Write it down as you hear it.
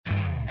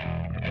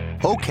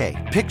Okay,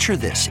 picture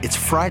this. It's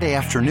Friday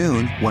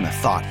afternoon when a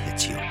thought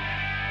hits you.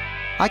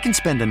 I can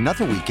spend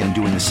another weekend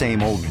doing the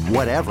same old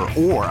whatever,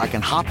 or I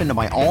can hop into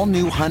my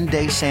all-new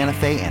Hyundai Santa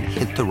Fe and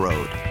hit the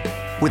road.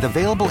 With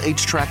available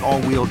H-Track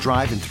all-wheel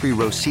drive and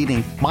 3-row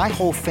seating, my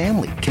whole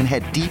family can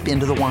head deep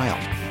into the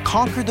wild.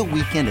 Conquer the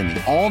weekend in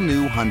the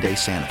all-new Hyundai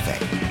Santa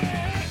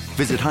Fe.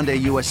 Visit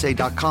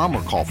HyundaiUSA.com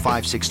or call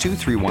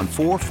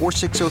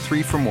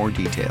 562-314-4603 for more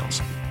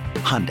details.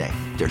 Hyundai,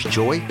 there's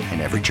joy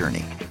in every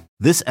journey.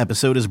 This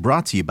episode is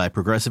brought to you by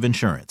Progressive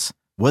Insurance.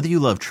 Whether you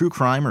love true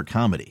crime or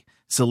comedy,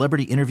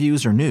 celebrity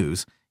interviews or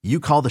news, you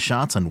call the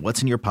shots on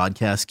what's in your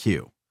podcast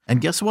queue. And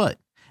guess what?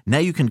 Now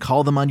you can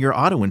call them on your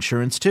auto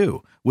insurance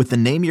too with the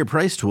Name Your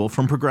Price tool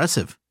from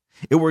Progressive.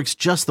 It works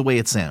just the way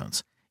it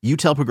sounds. You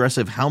tell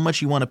Progressive how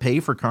much you want to pay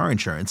for car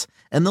insurance,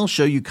 and they'll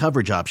show you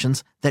coverage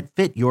options that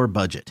fit your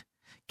budget.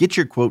 Get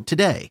your quote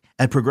today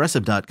at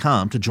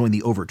Progressive.com to join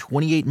the over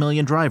 28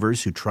 million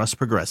drivers who trust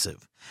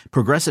Progressive.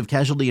 Progressive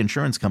Casualty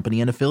Insurance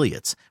Company and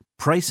Affiliates.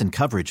 Price and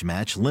coverage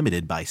match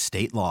limited by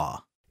state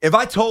law. If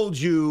I told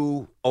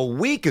you a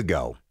week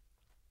ago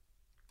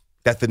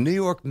that the New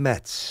York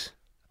Mets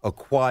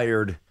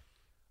acquired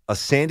a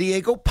San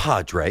Diego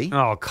Padre.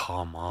 Oh,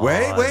 come on.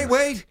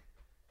 Wait.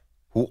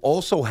 Who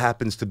also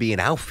happens to be an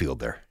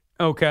outfielder.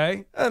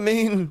 Okay. I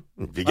mean,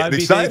 you'd be getting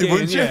excited, thinking,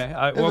 wouldn't you?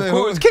 Yeah. Well, of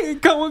course, King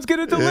Cohen's going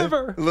to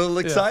deliver. A little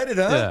excited,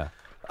 huh?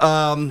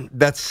 Yeah.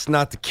 That's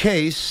not the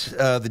case.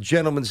 The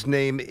gentleman's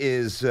name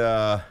is,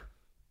 I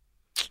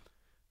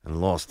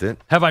lost it.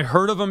 Have I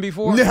heard of him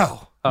before?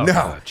 No. Oh, no.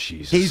 God,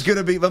 Jesus. He's going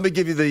to be, let me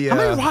give you the. How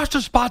many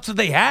roster spots do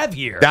they have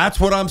here?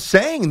 That's what I'm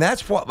saying.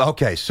 That's what,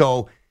 okay,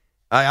 so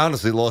I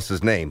honestly lost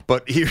his name,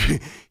 but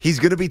he's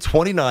going to be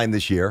 29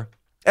 this year.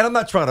 And I'm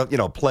not trying to,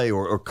 play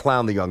or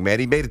clown the young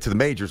man. He made it to the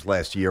majors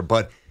last year,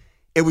 but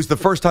it was the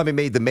first time he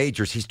made the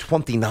majors. He's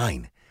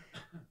 29.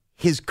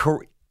 His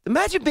career,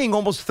 imagine being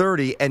almost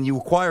 30 and you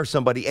acquire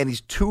somebody and he's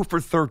 2 for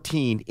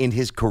 13 in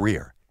his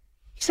career.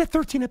 He's had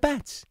 13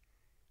 at-bats.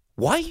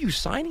 Why are you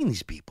signing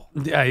these people?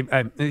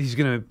 He's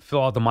going to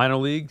fill out the minor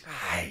league?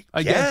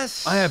 I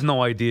guess. I have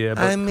no idea,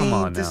 but come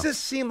on now. Does this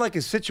seem like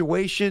a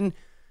situation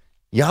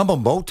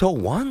Yamamoto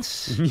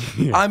wants?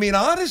 Yeah. I mean,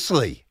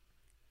 honestly.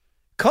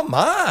 Come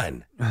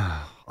on.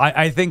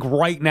 I think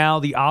right now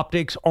the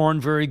optics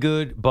aren't very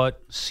good,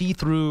 but see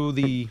through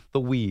the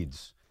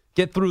weeds.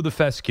 Get through the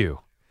fescue.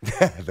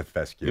 The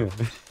fescue. Yeah.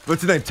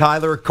 What's his name?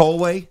 Tyler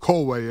Colway?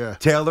 Colway, yeah.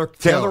 Taylor.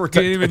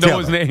 Didn't even know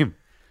his name.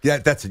 Yeah,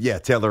 that's it. Yeah,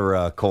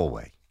 Taylor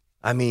Colway.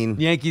 I mean,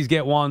 Yankees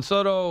get Juan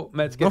Soto.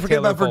 Mets get don't forget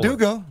Taylor about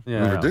Verdugo. Colway.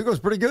 Yeah, Verdugo's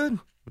pretty good.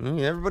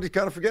 Everybody's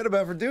got to forget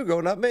about Verdugo,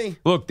 not me.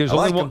 Look, there's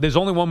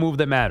only one move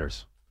that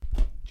matters.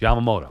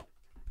 Yamamoto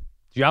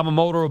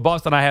or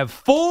bust, and I have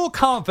full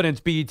confidence,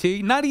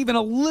 BT, not even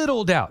a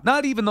little doubt,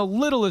 not even the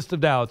littlest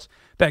of doubts,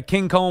 that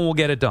King Cohen will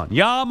get it done.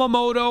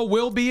 Yamamoto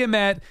will be a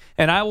Met,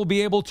 and I will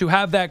be able to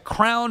have that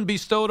crown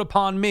bestowed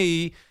upon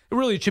me.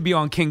 Really, it should be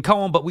on King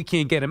Cohen, but we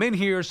can't get him in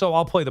here, so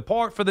I'll play the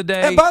part for the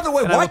day. And by the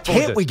way, why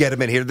can't we get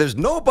him in here? There's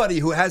nobody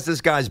who has this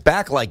guy's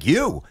back like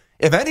you.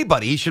 If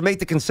anybody, he should make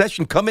the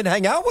concession, come and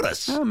hang out with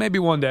us. Well, maybe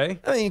one day.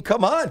 I mean,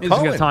 come on, He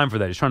doesn't got time for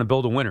that. He's trying to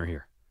build a winner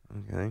here.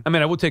 Okay. I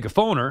mean, I would take a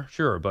phoner,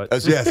 sure, but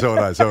yeah, so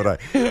would I.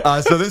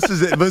 So this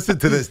is it. Listen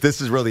to this.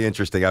 This is really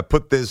interesting. I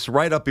put this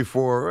right up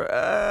before,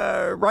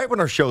 right when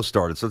our show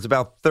started. So it's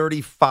about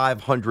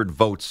 3,500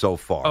 votes so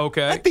far.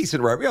 Okay, a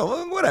decent,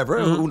 whatever.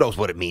 Mm-hmm. Who knows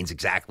what it means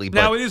exactly? But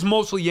now it is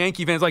mostly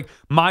Yankee fans. Like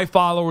my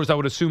followers, I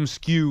would assume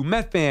skew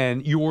Met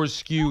fan. Yours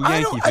skew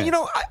Yankee fan.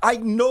 I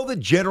know that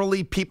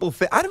generally people.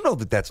 I don't know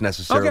that that's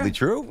necessarily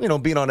true.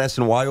 Being on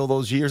SNY all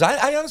those years,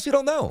 I honestly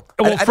don't know.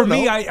 Well, for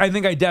me, I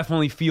think I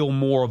definitely feel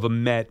more of a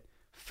Met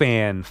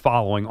fan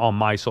following on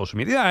my social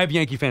media. Yeah, I have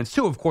Yankee fans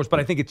too, of course, but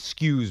I think it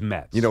skews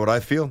Mets. You know what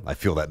I feel? I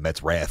feel that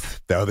Mets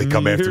wrath. They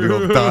come after me all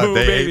the time.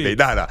 They hate me.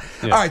 Nah. Yeah.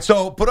 All right,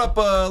 so put up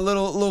a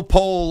little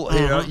poll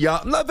here.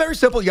 Not very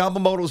simple.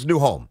 Yamamoto's new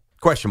home?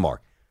 Question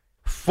mark.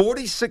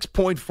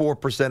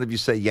 46.4% of you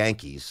say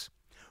Yankees.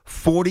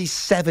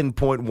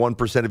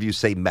 47.1% of you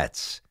say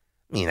Mets.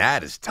 I mean,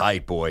 that is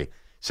tight, boy.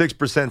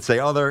 6% say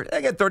other.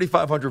 I get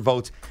 3,500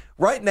 votes.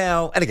 Right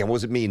now, and again, what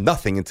does it mean?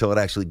 Nothing until it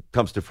actually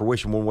comes to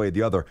fruition one way or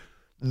the other.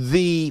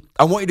 I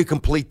want you to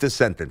complete this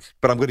sentence,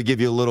 but I'm going to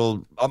give you a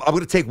little. I'm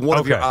going to take one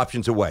of your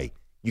options away.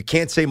 You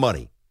can't say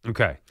money.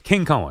 Okay.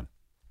 King Cohen.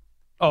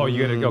 Oh,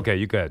 you got to. Okay,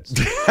 you could.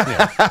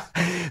 Yeah.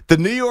 The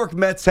New York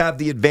Mets have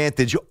the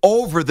advantage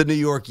over the New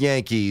York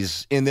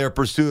Yankees in their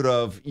pursuit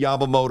of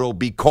Yamamoto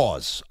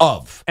because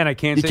of. And I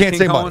can't. You can't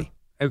say money.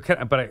 Okay,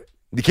 but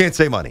you can't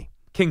say money.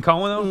 King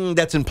Cohen, though?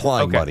 That's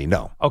implying money,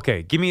 no.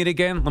 Okay, give me it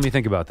again. Let me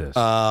think about this.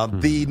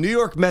 The New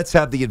York Mets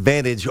have the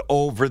advantage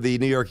over the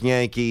New York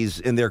Yankees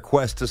in their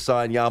quest to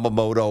sign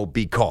Yamamoto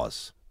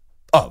because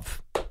of.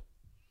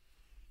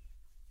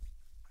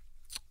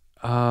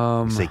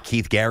 Say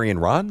Keith, Gary,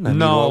 and Ron?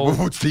 No.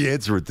 What's the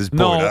answer at this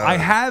point? No, I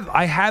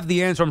have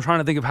the answer. I'm trying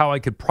to think of how I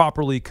could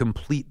properly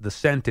complete the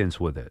sentence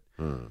with it.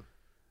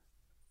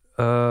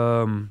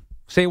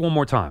 Say it one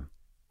more time.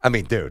 I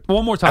mean, dude.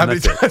 One more time. How many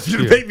times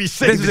you made me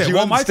say this? Is it.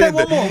 I said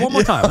one more. One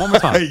more time. One more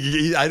time.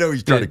 I know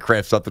he's trying to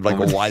craft something like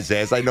a wise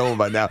ass. I know him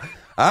by now.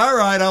 All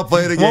right, I'll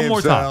play the game. One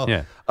more time.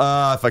 Yeah.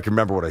 If I can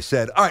remember what I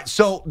said. All right,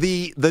 so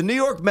the New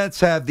York Mets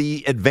have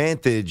the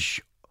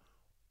advantage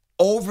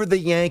over the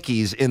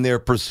Yankees in their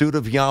pursuit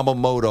of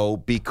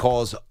Yamamoto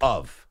because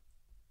of.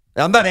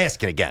 Now, I'm not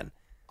asking again.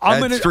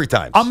 That's 3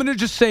 times. I'm going to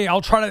just say,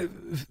 I'll try to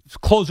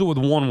close it with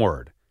one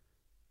word.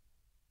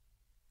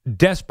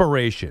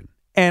 Desperation.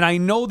 And I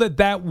know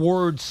that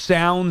word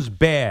sounds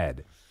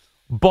bad,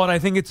 but I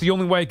think it's the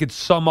only way I could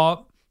sum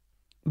up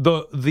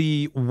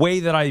the way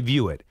that I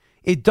view it.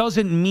 It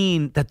doesn't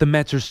mean that the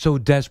Mets are so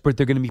desperate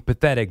they're going to be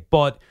pathetic,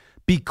 but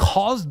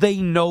because they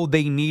know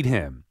they need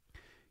him,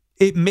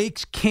 it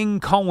makes King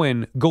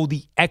Cohen go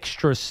the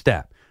extra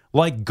step,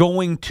 like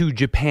going to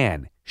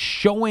Japan,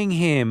 showing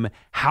him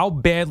how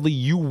badly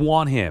you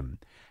want him,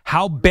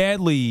 how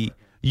badly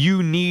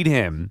you need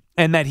him,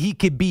 and that he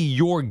could be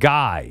your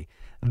guy.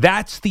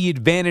 That's the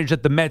advantage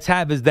that the Mets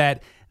have, is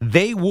that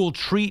they will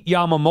treat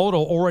Yamamoto,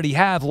 already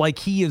have, like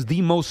he is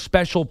the most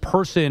special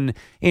person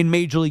in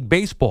Major League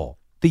Baseball.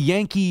 The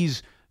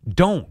Yankees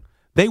don't.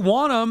 They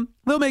want him.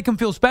 They'll make him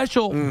feel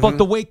special. But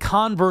the way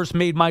Converse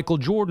made Michael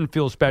Jordan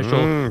feel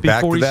special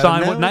before he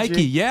signed with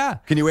Nike. Yeah.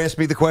 Can you ask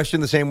me the question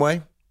the same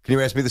way? Can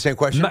you ask me the same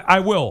question?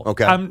 I will.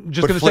 Okay. I'm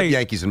just going to say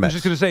Yankees and Mets.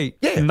 I'm just going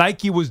to say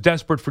Nike was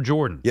desperate for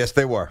Jordan. Yes,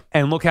 they were.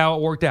 And look how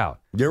it worked out.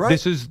 You're right.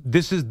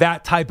 This is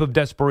that type of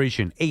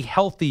desperation, a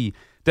healthy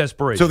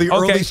desperation. So the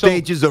early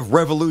stages of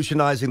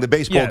revolutionizing the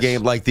baseball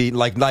game, like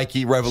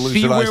Nike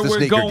revolutionized the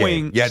sneaker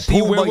game. You had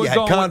Puma, you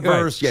had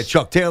Converse, you had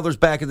Chuck Taylor's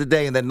back in the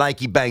day, and then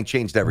Nike bang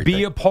changed everything.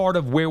 Be a part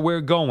of where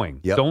we're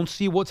going. Yep. Don't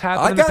see what's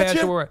happening in the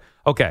past.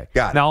 Okay.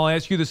 Got it. Now I'll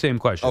ask you the same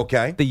question.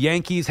 Okay. The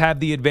Yankees have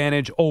the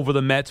advantage over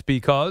the Mets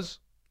because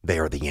they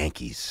are the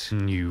Yankees.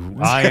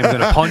 I am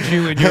going to punch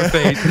you in your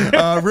face.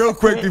 Real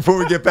quick before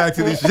we get back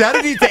to these. I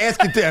didn't need to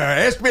ask it there.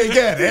 Ask me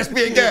again. Ask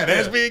me again.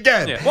 Ask me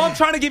again. Yeah. Well, I'm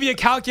trying to give you a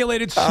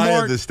calculated, smart. I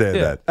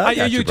understand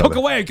that. You took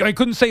away. I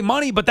couldn't say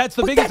money, but that's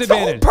the biggest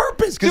advantage. That's the whole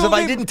purpose. Because if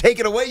I didn't take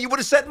it away, you would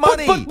have said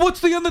money. But what's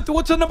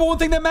the number one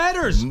thing that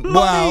matters?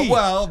 Money.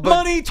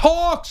 Money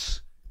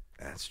talks.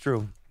 That's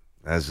true.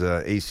 As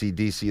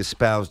AC/DC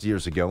espoused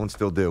years ago and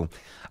still do.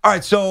 All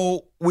right,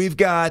 so we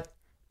got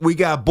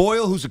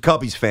Boyle, who's a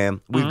Cubbies fan.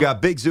 We've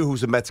got Big Zoo,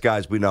 who's a Mets guy,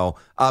 as we know.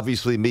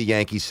 Obviously, me,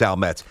 Yankees, Sal,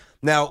 Mets.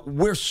 Now,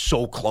 we're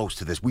so close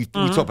to this. We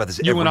talk about this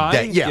every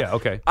day. Yeah,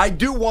 okay. I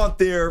do want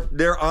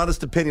their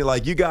honest opinion.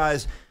 Like, you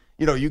guys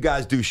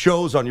do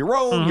shows on your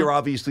own. You're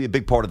obviously a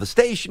big part of the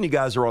station. You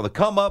guys are on the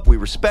come up. We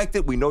respect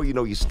it. We know you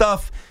know your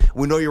stuff.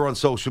 We know you're on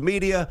social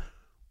media.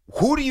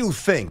 Who do you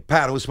think,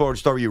 Pat, I was supposed to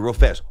start with you real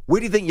fast. Where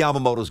do you think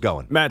Yamamoto's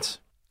going? Mets.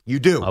 You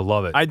do? I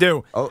love it. I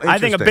do. Oh, I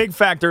think a big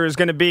factor is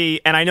going to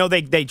be, and I know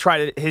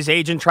his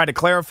agent tried to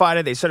clarify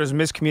it. They said it was a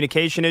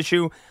miscommunication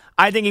issue.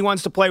 I think he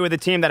wants to play with a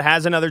team that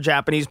has another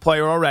Japanese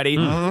player already.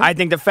 I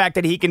think the fact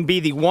that he can be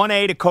the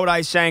 1A to Kodai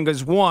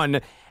Senga's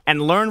 1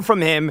 and learn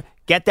from him,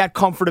 get that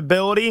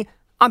comfortability,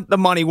 the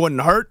money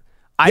wouldn't hurt.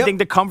 I think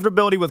the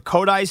comfortability with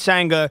Kodai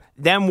Senga,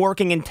 them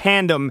working in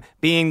tandem,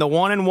 being the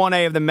 1 and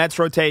 1A of the Mets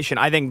rotation,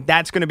 I think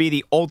that's going to be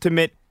the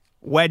ultimate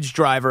wedge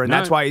driver, and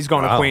that's why he's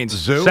going to Queens.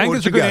 Zoo,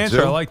 Senga's a good answer.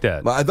 Zoo? I like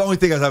that. Well, the only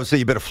thing I would say,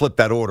 you better flip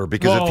that order,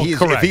 because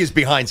if he is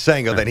behind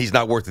Senga, then he's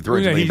not worth the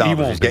 $300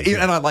 million.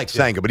 And I like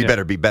Senga, but he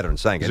better be better than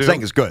Senga. And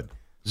Senga's good.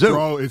 Zoo.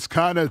 Bro, it's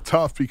kind of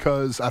tough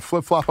because I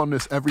flip-flop on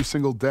this every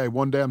single day.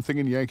 One day I'm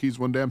thinking Yankees,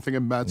 one day I'm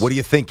thinking Mets. What are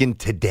you thinking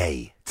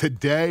today?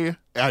 Today,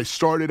 I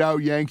started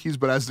out Yankees,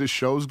 but as this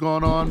show's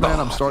going on, man,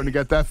 I'm starting to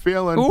get that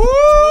feeling.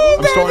 Ooh,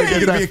 I'm starting to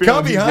get that feeling.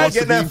 Cubby, huh?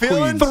 Getting that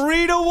feeling?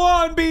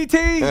 3-1, BT.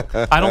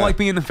 I don't like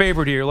being the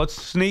favorite here. Let's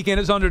sneak in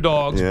as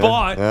underdogs,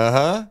 but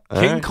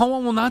King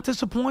Cohen will not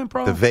disappoint,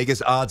 bro. The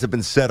Vegas odds have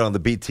been set on the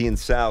BT and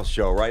Sal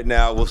show right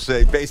now. We'll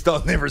say, based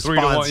on their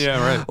response,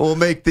 3-1, we'll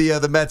make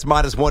the Mets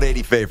minus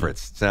 180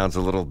 favorites. Sounds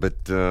a little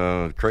bit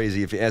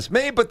crazy if you ask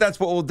me, but that's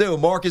what we'll do.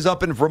 Mark is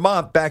up in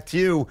Vermont. Back to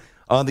you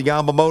on the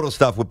Yamamoto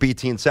stuff with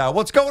BT and Sal.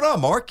 What's going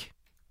on, Mark?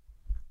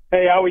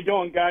 Hey, how we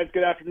doing, guys?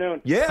 Good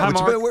afternoon. Yeah,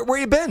 where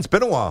you been? It's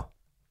been a while.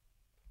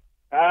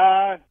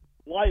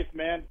 Life,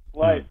 man.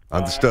 Life.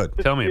 Understood.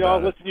 Tell me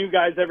about it. I listen to you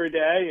guys every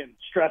day and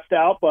stressed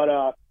out,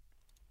 but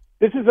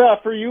this is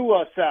for you,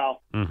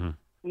 Sal.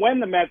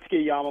 When the Mets get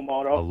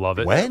Yamamoto. I love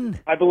it. When?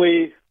 I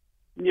believe,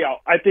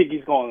 I think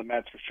he's going to the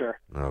Mets for sure.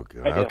 Oh,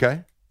 good.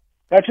 Okay.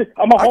 That's just,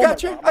 I'm a homer.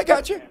 I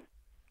got you.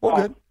 Well,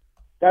 good.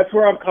 That's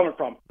where I'm coming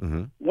from.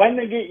 When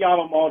they get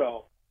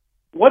Yamamoto,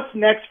 what's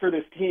next for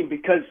this team?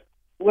 Because,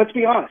 let's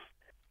be honest,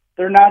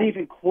 they're not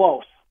even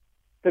close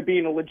to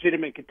being a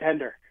legitimate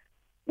contender.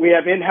 We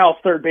have in-house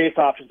third base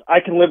options.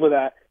 I can live with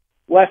that.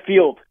 Left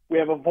field, we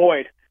have a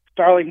void.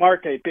 Starling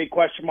Marte, big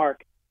question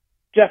mark.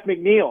 Jeff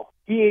McNeil,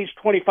 he aged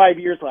 25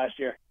 years last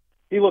year.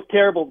 He looked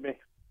terrible to me.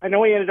 I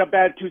know he ended up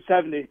batting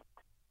 270,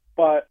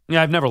 but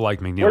yeah, I've never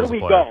liked McNeil. Where do we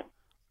go?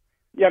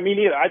 Yeah, me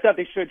neither. I thought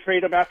they should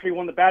trade him after he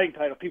won the batting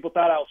title. People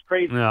thought I was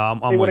crazy. No,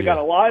 they would have got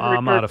a lot in return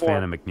I'm not a for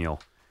fan him. of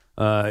McNeil.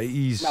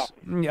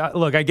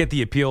 Look, I get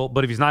the appeal,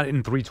 but if he's not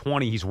in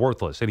 320, he's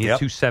worthless, and he had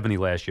 270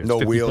 last year. No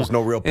wheels,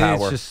 no real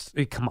power. It's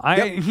just come on.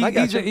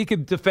 He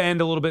could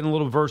defend a little bit and a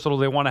little versatile.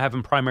 They want to have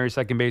him primary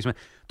second baseman.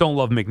 Don't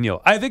love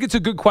McNeil. I think it's a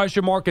good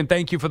question mark, and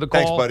thank you for the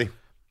call. Thanks,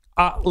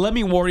 buddy. Let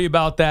me worry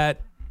about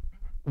that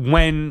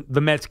when the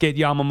Mets get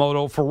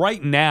Yamamoto. For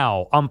right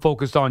now, I'm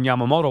focused on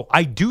Yamamoto.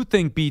 I do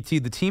think, BT,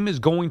 the team is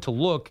going to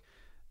look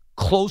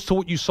close to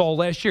what you saw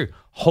last year.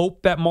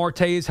 Hope that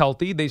Marte is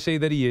healthy. They say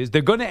that he is.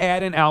 They're going to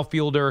add an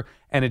outfielder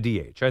and a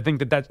DH. I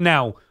think that's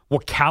now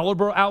what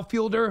caliber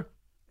outfielder?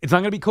 It's not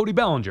going to be Cody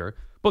Bellinger,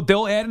 but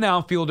they'll add an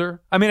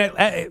outfielder. I mean,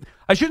 I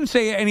shouldn't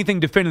say anything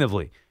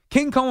definitively.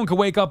 King Cohen could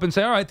wake up and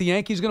say, all right, the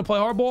Yankees going to play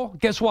hardball.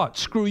 Guess what?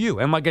 Screw you.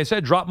 And like I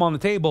said, drop them on the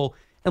table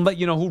and let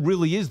you know who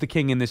really is the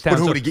king in this town. But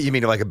who would he get? You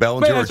mean like a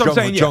Bellinger or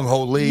Jung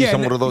Ho Lee?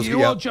 Some one of those?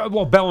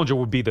 Well, Bellinger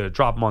would be the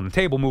drop him on the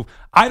table move.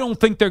 I don't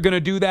think they're going to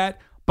do that.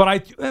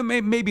 But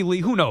maybe Lee,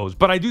 who knows?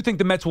 But I do think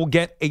the Mets will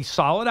get a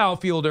solid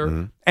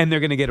outfielder, and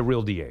they're going to get a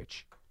real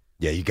DH.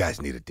 Yeah, you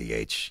guys need a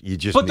DH.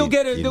 They'll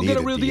get a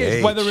real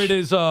DH. Whether it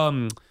is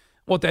Hernandez,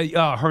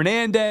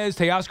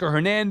 Teoscar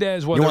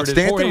Hernandez, whether it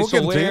is Jorge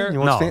Soler.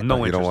 No interest.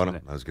 You don't want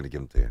him. I was going to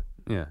give him to you.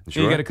 Yeah,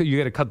 sure? You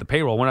got to cut the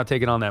payroll. We're not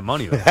taking on that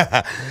money.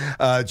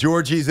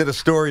 Georgie's in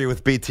Astoria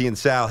with BT and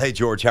Sal. Hey,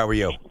 George, how are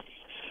you?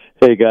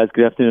 Hey guys,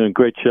 good afternoon.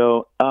 Great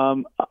show.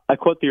 I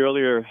caught the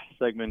earlier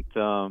segment.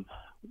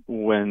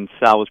 When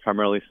Sal was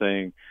primarily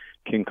saying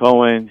King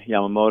Cohen,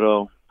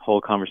 Yamamoto,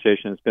 whole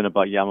conversation has been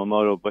about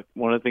Yamamoto. But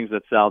one of the things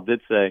that Sal did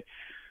say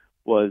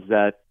was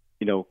that,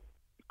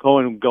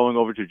 Cohen going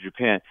over to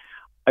Japan.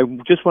 I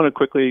just want to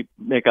quickly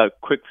make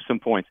some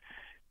points.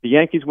 The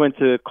Yankees went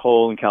to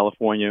Cole in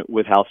California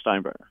with Hal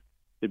Steinbrenner.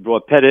 They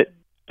brought Pettit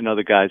and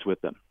other guys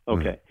with them.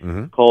 Okay.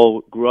 Mm-hmm.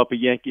 Cole grew up a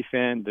Yankee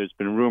fan. There's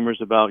been rumors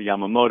about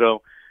Yamamoto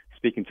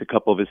speaking to a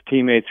couple of his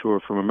teammates who are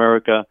from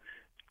America,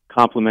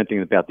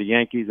 complimenting about the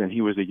Yankees, and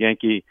he was a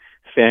Yankee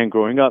fan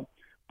growing up.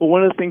 But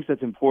one of the things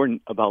that's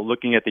important about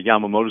looking at the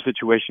Yamamoto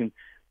situation,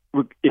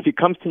 if he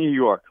comes to New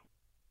York,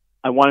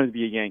 I want him to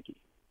be a Yankee.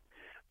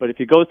 But if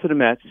he goes to the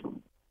Mets,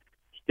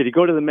 did he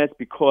go to the Mets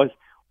because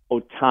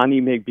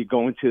Ohtani may be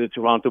going to the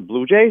Toronto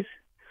Blue Jays?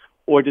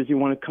 Or does he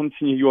want to come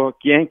to New York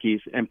Yankees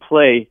and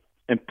play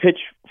and pitch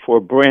for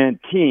a brand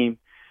team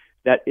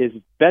that is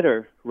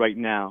better right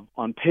now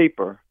on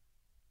paper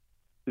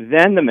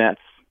than the Mets,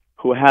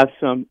 who have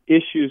some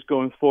issues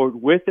going forward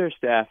with their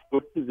staff,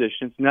 with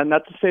positions?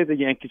 Not to say the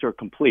Yankees are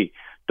complete.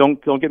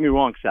 Don't get me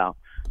wrong, Sal.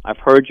 I've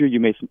heard you. You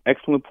made some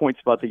excellent points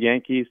about the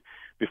Yankees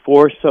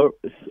before Soto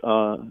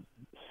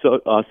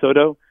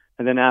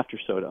and then after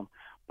Soto.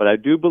 But I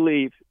do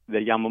believe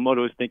that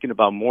Yamamoto is thinking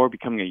about more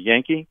becoming a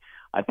Yankee.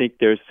 I think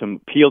there's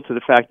some appeal to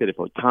the fact that if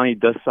Ohtani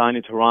does sign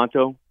in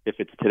Toronto, if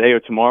it's today or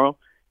tomorrow,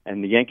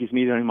 and the Yankees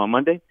meet him on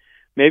Monday,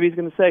 maybe he's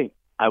going to say,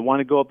 I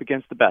want to go up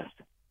against the best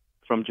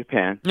from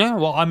Japan. Yeah,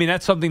 well, I mean,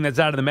 that's something that's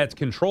out of the Mets'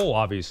 control,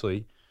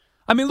 obviously.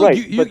 I mean, look,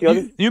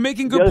 right, you're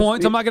making good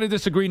points. I'm not going to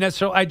disagree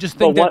necessarily. I just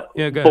think but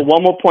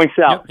one more point,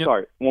 Sal. Yep.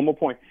 Sorry, one more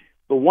point.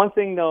 But one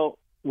thing, though,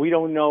 we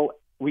don't know.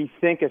 We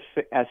think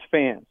as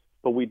fans,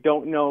 but we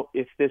don't know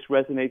if this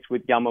resonates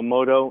with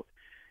Yamamoto,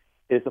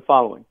 is the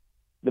following.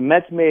 The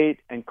Mets made,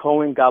 and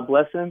Cohen, God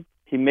bless him,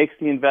 he makes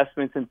the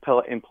investments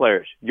in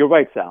players. You're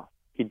right, Sal.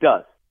 He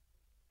does.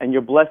 And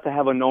you're blessed to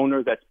have an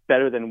owner that's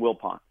better than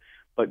Wilpon.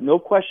 But no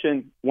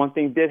question, one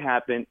thing did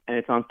happen, and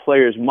it's on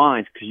players'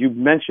 minds, because you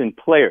mentioned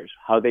players,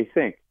 how they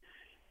think.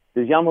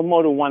 Does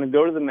Yamamoto want to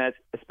go to the Mets,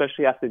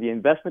 especially after the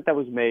investment that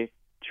was made,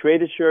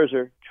 traded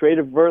Scherzer,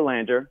 traded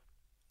Verlander,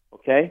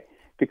 okay,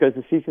 because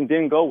the season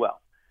didn't go well?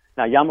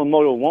 Now,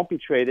 Yamamoto won't be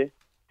traded.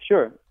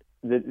 Sure,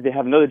 they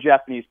have another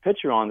Japanese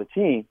pitcher on the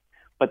team,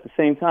 but at the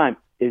same time,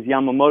 is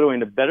Yamamoto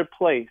in a better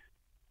place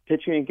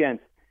pitching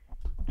against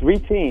three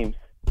teams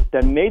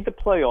that made the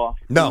playoff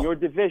in your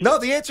division? No,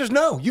 the answer is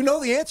no. You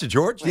know the answer,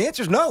 George. The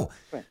answer is no.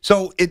 Right.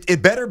 So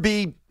it better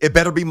be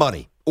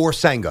money or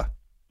Senga.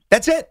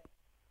 That's it.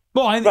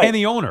 Well, and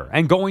the owner,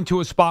 and going to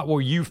a spot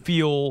where you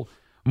feel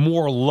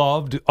more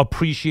loved,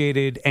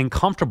 appreciated, and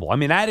comfortable. I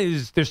mean,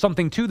 there's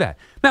something to that.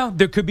 Now,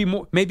 there could be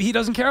more. Maybe he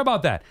doesn't care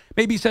about that.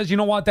 Maybe he says, you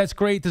know what, that's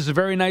great. This is a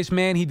very nice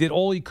man. He did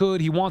all he could.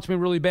 He wants me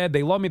really bad.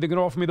 They love me. They're going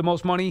to offer me the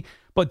most money.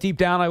 But deep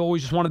down, I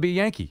always just want to be a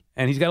Yankee.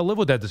 And he's got to live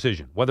with that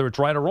decision. Whether it's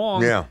right or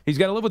wrong, he's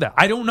got to live with that.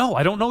 I don't know.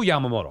 I don't know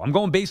Yamamoto. I'm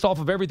going based off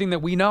of everything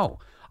that we know.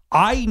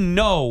 I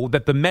know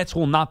that the Mets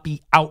will not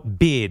be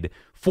outbid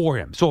for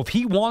him. So if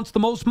he wants the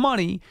most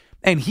money,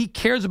 and he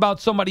cares about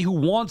somebody who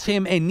wants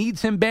him and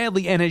needs him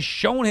badly and has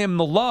shown him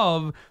the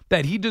love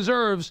that he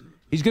deserves,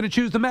 he's going to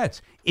choose the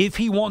Mets. If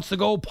he wants to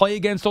go play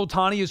against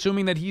Ohtani,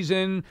 assuming that he's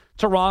in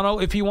Toronto,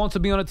 if he wants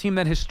to be on a team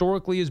that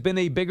historically has been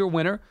a bigger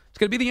winner, it's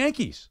going to be the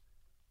Yankees.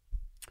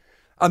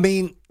 I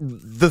mean,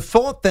 the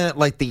thought that,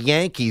 like, the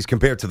Yankees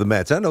compared to the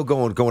Mets, I know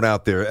going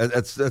out there,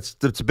 that's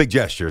a big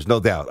gesture, no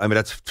doubt. I mean,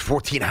 that's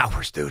 14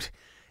 hours, dude.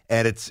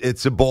 And it's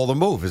a baller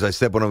move. As I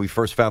said when we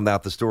first found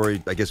out the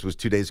story, I guess it was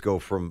 2 days ago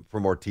from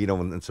Martino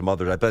and some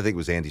others. I think it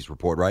was Andy's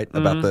report, right,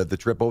 about the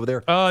trip over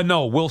there?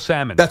 No, Will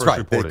Salmon. That's right.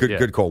 Reported,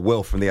 Good call,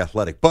 Will from The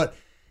Athletic. But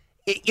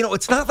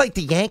it's not like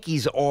the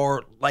Yankees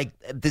are like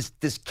this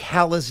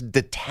callous,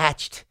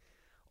 detached,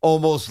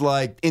 almost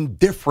like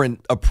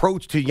indifferent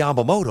approach to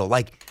Yamamoto.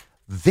 Like,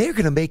 they're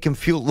going to make him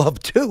feel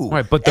loved too.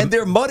 Right, but and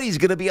their money's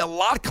going to be a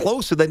lot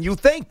closer than you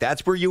think.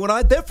 That's where you and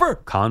I differ.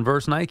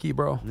 Converse Nike,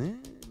 bro.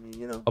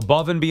 Yeah,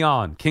 Above and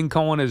beyond. King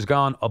Cohen has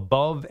gone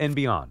above and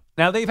beyond.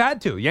 Now, they've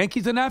had to.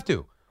 Yankees didn't have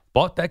to.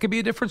 But that could be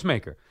a difference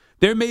maker.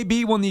 There may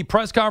be when the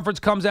press conference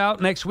comes out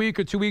next week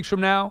or 2 weeks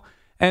from now,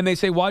 and they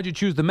say, why'd you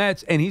choose the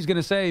Mets? And he's going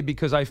to say,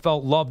 because I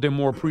felt loved and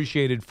more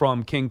appreciated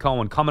from King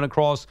Cohen coming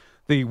across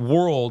the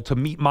world to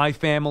meet my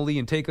family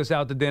and take us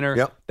out to dinner.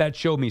 Yep. That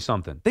showed me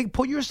something. They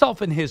put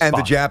yourself in his and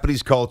spot. the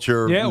Japanese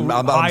culture,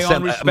 high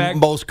on respect.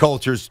 Most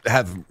cultures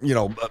have,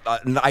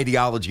 an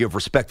ideology of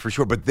respect for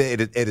sure, but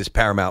it is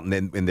paramount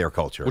in their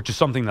culture. Which is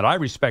something that I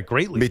respect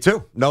greatly. Me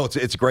too. No, it's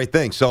a great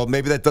thing. So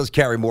maybe that does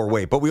carry more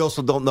weight, but we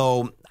also don't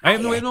know. I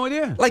have no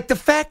idea. Like the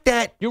fact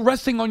that you're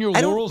resting on your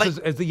laurels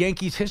as the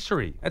Yankees'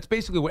 history. That's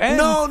basically what.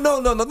 No.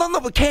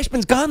 But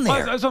Cashman's gone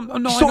there. He's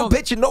so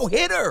pitching no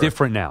hitter.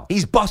 Different now.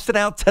 He's busted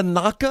out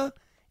Tanaka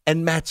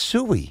and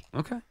Matsui.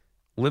 Okay,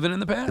 living in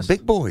the past. The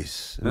big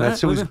boys. And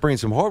Matsui's bringing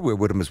some hardware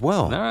with him as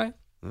well. All right.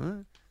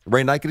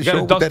 Ray Nike to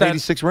show with that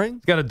 86 ring?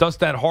 He's got to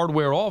dust that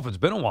hardware off. It's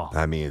been a while.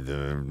 I mean,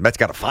 the Mets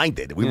got to find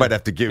it. We might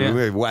have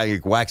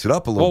to wax it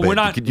up a little bit.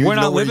 We're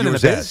not living in the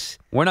past.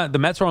 The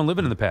Mets aren't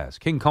living in the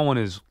past. King Cohen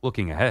is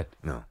looking ahead.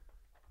 No.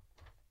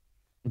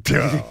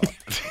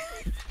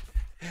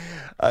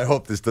 I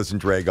hope this doesn't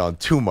drag on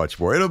too much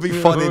more. It'll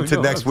be fun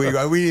into next week.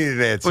 We need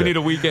an answer. We need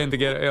a weekend to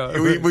get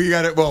it. We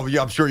got it. Well,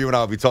 I'm sure you and I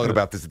will be talking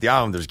about this at the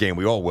Islanders game.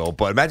 We all will.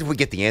 But imagine if we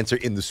get the answer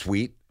in the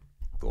suite.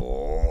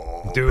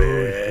 Oh, dude,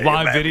 man.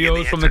 live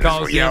videos from the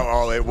Coliseum.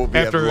 It will be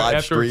after live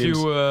a streams.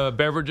 few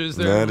beverages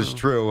there. That is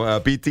true.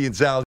 BT and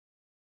Sal.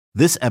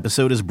 This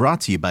episode is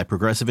brought to you by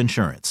Progressive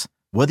Insurance.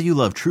 Whether you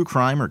love true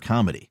crime or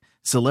comedy,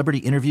 celebrity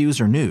interviews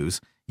or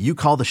news, you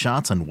call the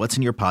shots on what's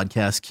in your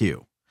podcast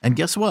queue. And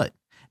guess what?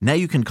 Now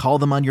you can call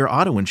them on your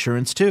auto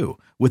insurance too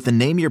with the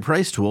Name Your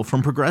Price tool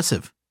from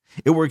Progressive.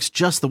 It works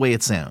just the way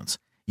it sounds.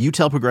 You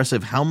tell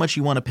Progressive how much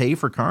you want to pay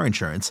for car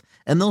insurance,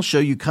 and they'll show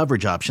you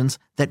coverage options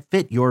that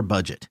fit your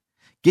budget.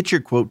 Get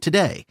your quote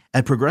today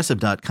at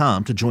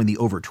Progressive.com to join the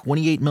over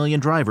 28 million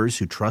drivers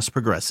who trust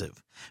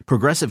Progressive.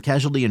 Progressive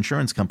Casualty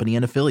Insurance Company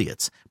and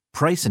Affiliates.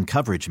 Price and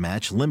coverage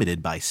match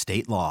limited by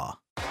state law.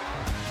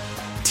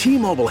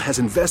 T-Mobile has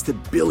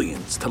invested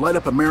billions to light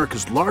up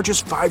America's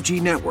largest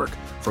 5G network,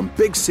 from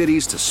big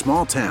cities to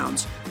small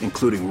towns,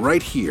 including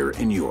right here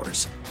in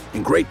yours.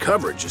 And great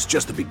coverage is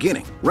just the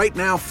beginning. Right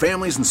now,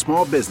 families and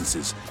small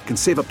businesses can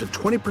save up to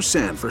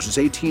 20% versus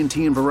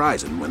AT&T and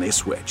Verizon when they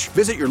switch.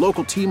 Visit your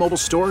local T-Mobile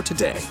store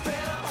today.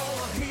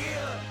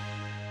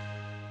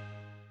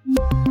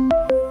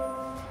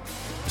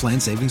 Plan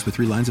savings with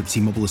 3 lines of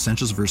T-Mobile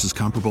Essentials versus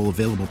comparable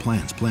available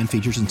plans. Plan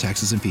features and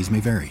taxes and fees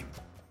may vary.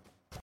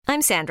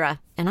 I'm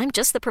Sandra, and I'm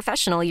just the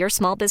professional your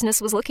small business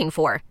was looking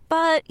for.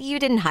 But you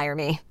didn't hire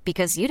me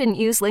because you didn't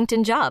use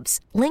LinkedIn Jobs.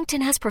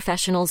 LinkedIn has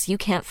professionals you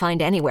can't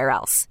find anywhere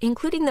else,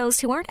 including those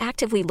who aren't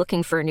actively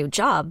looking for a new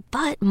job,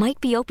 but might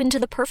be open to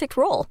the perfect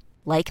role,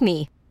 like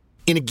me.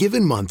 In a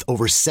given month,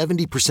 over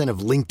 70% of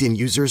LinkedIn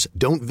users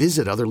don't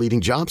visit other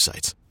leading job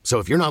sites. So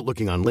if you're not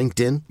looking on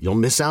LinkedIn, you'll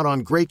miss out on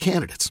great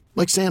candidates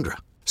like Sandra.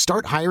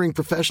 Start hiring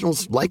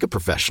professionals like a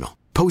professional.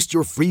 Post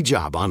your free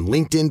job on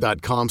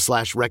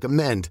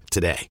linkedin.com/recommend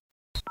today.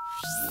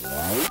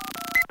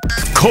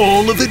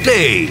 Call of the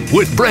Day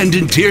with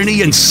Brendan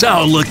Tierney and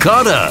Sal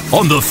Licata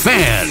on The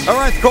Fan. All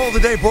right, the call of the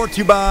day brought to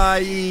you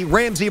by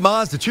Ramsey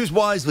Mazda. Choose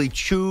wisely.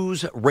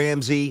 Choose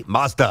Ramsey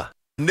Mazda.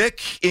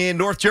 Nick in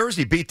North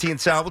Jersey, BT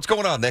and Sal. What's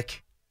going on,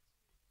 Nick?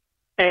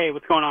 Hey,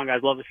 what's going on,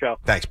 guys? Love the show.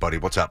 Thanks, buddy.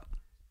 What's up?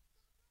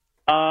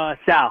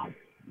 Sal.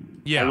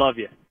 Yeah. I love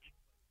you.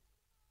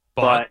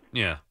 But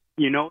yeah.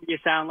 You know what you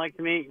sound like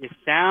to me? You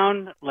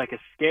sound like a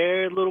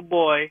scared little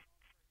boy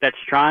that's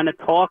trying to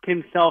talk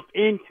himself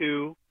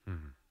into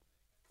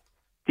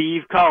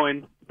Steve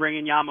Cohen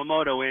bringing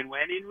Yamamoto in,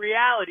 when in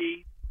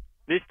reality,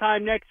 this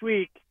time next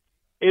week,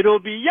 it'll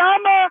be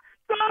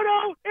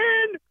Yamamoto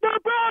in the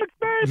Bronx,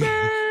 baby!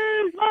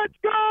 Let's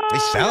go! He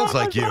sounds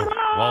like you.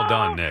 Well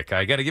done, Nick.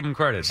 I got to give him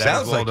credit.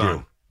 Sounds well like done.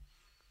 you.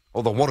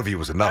 Although one of you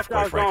was enough, That's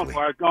what quite I frankly.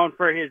 I was going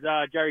for his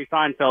Jerry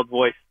Seinfeld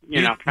voice.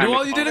 You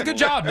did a good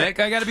job, Nick.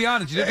 I got to be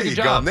honest. You did a good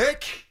job. There you go,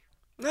 Nick.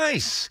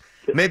 Nice.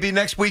 Maybe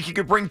next week you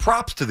could bring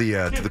props to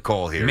the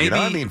call here. Maybe, you know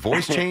what I mean?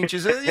 Voice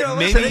changes. Listen,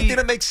 maybe anything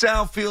that makes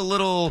Sal feel a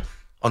little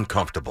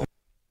uncomfortable.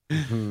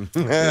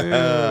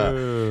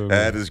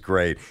 That is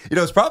great.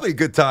 It's probably a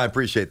good time.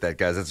 Appreciate that,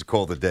 guys. That's a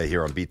call of the day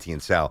here on BT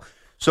and Sal.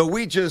 So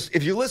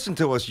if you listen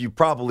to us, you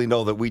probably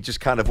know that we just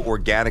kind of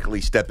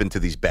organically step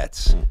into these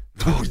bets.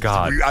 Oh,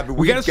 God. I mean,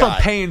 we got to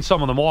start paying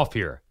some of them off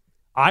here.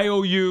 I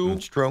owe you.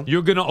 That's true.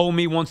 You're going to owe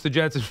me once the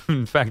Jets,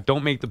 in fact,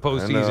 don't make the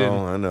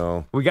postseason. I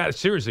know. We got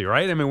seriously,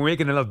 right? I mean, we're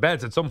making enough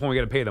bets. At some point, we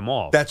got to pay them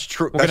off. That's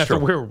true. We're going to have to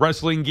wear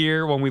wrestling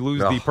gear when we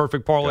lose the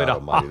perfect parlay. God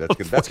almighty,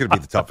 that's going to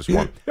be the toughest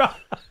one.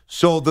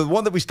 So the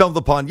one that we stumbled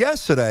upon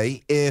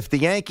yesterday, if the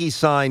Yankees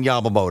sign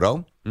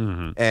Yamamoto,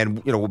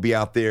 and we'll be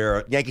out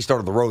there. Yankees start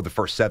on the road the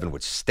first 7,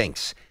 which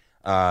stinks.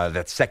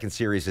 That second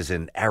series is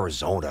in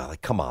Arizona.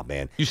 Like, come on,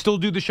 man. You still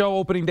do the show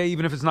opening day,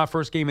 even if it's not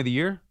first game of the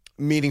year?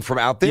 Meeting from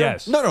out there?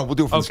 Yes. No, we'll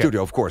do it from the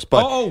studio, of course.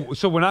 But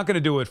so we're not going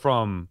to do it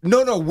from.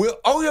 No.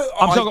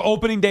 I'm talking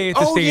opening day at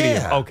the stadium.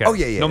 Yeah. Okay. Oh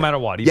yeah. No matter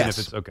what, even if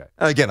it's okay.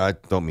 Again, I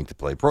don't mean to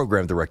play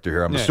program director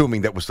here. I'm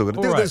assuming that we're still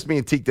going to do this. Me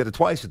and Teak did it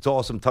twice. It's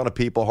awesome. Ton of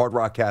people. Hard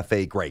Rock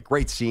Cafe,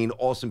 great scene.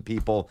 Awesome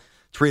people.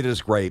 Treated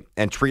us great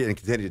and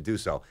continue to do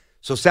so.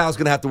 So Sal's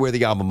going to have to wear the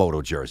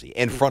Yamamoto jersey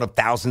in front of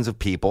thousands of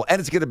people,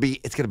 and it's going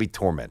to be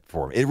torment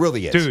for him. It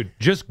really is, dude.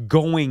 Just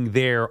going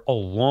there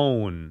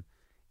alone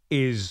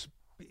is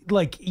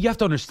like, you have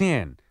to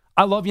understand.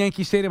 I love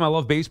Yankee Stadium. I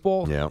love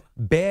baseball. Yeah.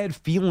 Bad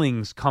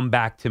feelings come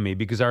back to me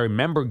because I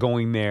remember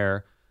going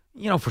there,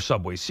 for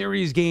Subway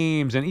Series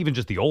games and even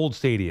just the old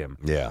stadium.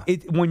 Yeah.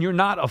 When you're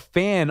not a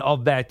fan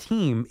of that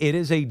team,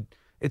 it's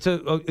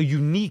a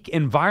unique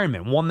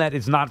environment, one that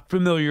is not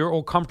familiar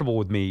or comfortable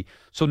with me.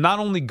 So not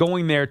only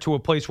going there to a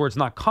place where it's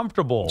not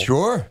comfortable.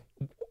 Sure.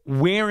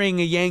 Wearing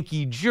a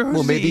Yankee jersey.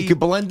 Well, maybe you could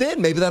blend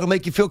in. Maybe that'll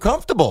make you feel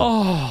comfortable.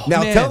 Oh,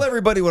 now man. Tell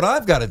everybody what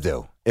I've got to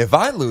do. If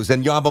I lose,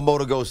 then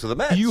Yamamoto goes to the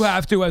Mets. You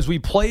have to, as we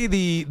play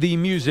the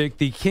music,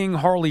 the King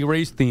Harley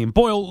Race theme.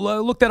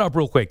 Boyle, look that up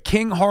real quick.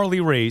 King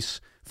Harley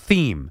Race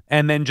theme,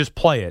 and then just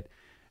play it.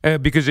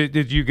 Because you get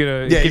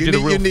it gives you the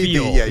real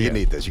feel. You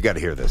need this. You got to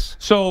hear this.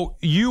 So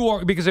you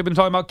are, because I've been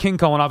talking about King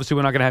Cohen. Obviously,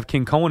 we're not going to have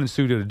King Cohen in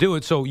studio to do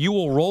it. So you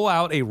will roll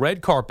out a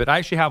red carpet. I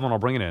actually have one. I'll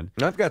bring it in.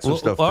 I've got some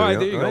stuff. All right,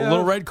 there you go. A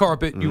little red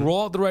carpet. You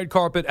roll out the red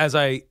carpet as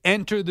I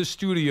enter the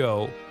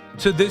studio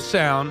to this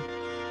sound,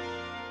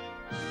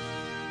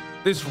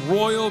 this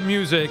royal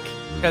music.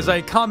 As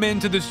I come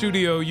into the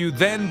studio, you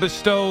then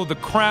bestow the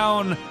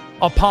crown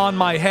upon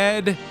my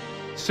head.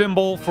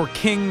 Symbol for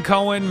King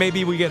Cohen.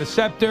 Maybe we get a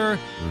scepter,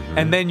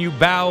 and then you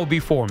bow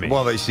before me.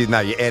 Well, now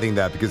you're adding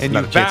that because there's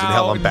not a chance in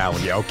hell I'm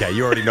bowing. Yeah, okay.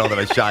 You already know that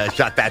I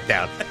shot that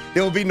down.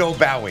 There will be no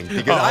bowing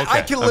because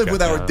I can live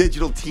with our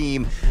digital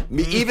team.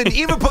 Even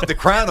putting the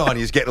crown on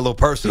you is getting a little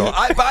personal.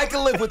 I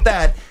can live with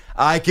that.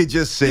 I could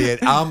just see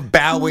it. I'm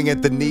bowing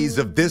at the knees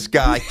of this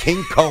guy,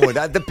 King Cohen.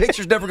 The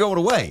picture's never going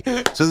away,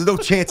 so there's no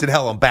chance in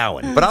hell I'm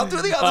bowing. But I'll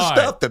do the other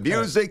stuff: the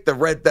music, the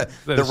red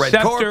scepter,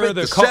 carpet,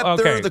 the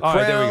scepter, the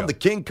crown, right, the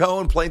King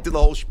Cohen, playing through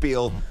the whole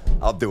spiel.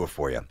 I'll do it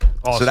for you.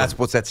 Awesome. So that's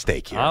what's at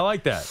stake here. I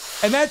like that,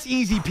 and that's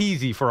easy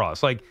peasy for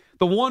us. Like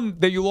the one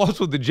that you lost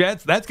with the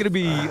Jets, that's going to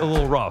be a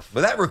little rough.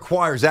 But that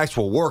requires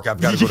actual work. I've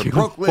got to go to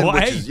Brooklyn,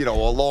 which is a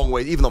long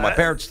way. Even though my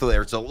parents are still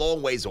there, it's a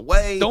long ways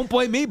away. Don't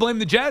blame me. Blame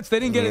the Jets. They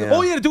didn't get it.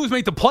 All you had to do was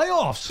make the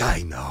playoffs.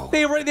 I know. They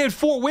had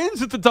 4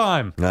 wins at the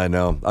time. I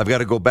know. I've got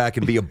to go back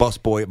and be a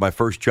busboy at my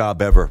first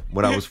job ever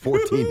when I was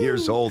 14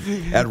 years old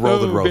at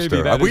Roland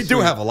Roaster. Baby, we do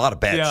have a lot of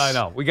bets. Yeah, I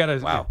know. We got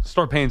to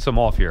start paying some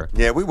off here.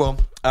 Yeah, we will.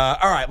 All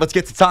right, let's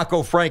get to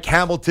Taco Frank,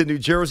 Hamilton, New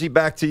Jersey.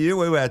 Back to you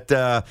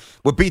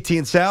with BT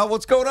and Sal.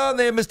 What's going on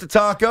there, Mr.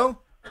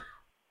 Taco?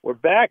 We're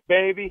back,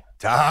 baby.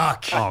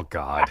 Talk. Oh,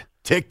 God.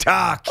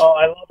 TikTok. Oh,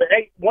 I love it.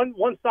 Hey,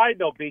 one side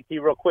note, BT,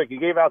 real quick. You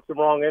gave out some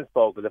wrong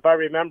info because if I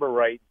remember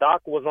right,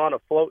 Doc was on a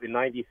float in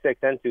 '96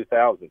 and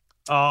 2000.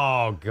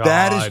 Oh, God.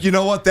 That is, you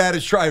know what? That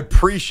is true. I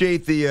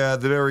appreciate the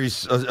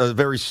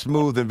very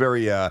smooth and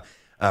very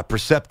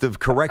perceptive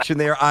correction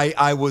there.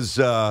 I was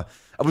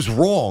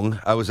wrong.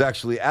 I was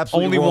actually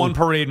absolutely wrong. Only one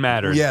parade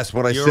mattered. Yes,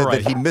 when I said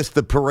that he missed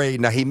the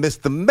parade. Now, he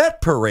missed the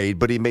Met parade,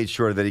 but he made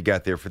sure that he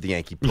got there for the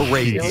Yankee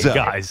parade.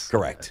 Guys.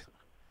 Correct.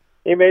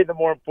 He made the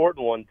more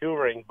important one. 2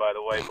 rings, by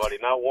the way, buddy.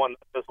 Not one,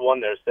 just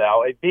one there,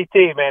 Sal. Hey,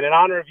 BT, man, in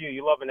honor of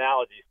you love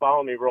analogies.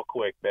 Follow me real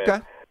quick, man.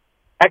 Okay.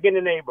 Back in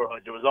the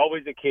neighborhood, there was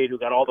always a kid who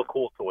got all the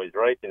cool toys,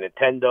 right? The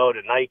Nintendo,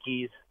 the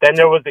Nikes. Then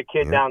there was a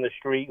kid down the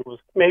street who was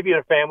maybe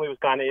their family was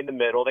kind of in the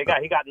middle. He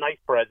got nice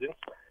presents,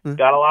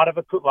 got a lot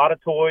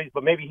of toys,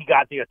 but maybe he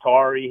got the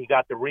Atari, he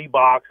got the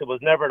Reeboks. It was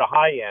never the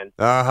high end.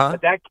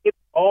 But that kid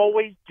was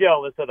always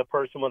jealous of the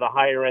person with the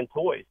higher end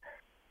toys.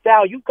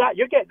 Sal, you're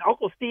getting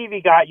Uncle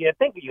Stevie got you. I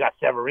think you got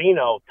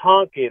Severino,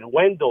 Tonkin,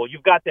 Wendell.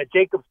 You've got that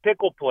Jacob's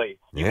Pickle place.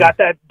 You got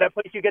that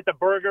place you get the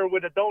burger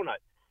with a donut.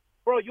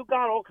 Bro, you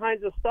got all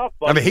kinds of stuff.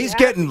 Buddy. I mean, he's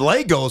getting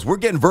Legos. We're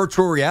getting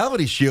virtual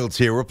reality shields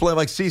here. We're playing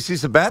like CC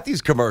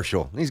Sabathi's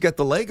commercial. He's got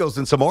the Legos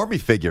and some Army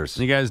figures.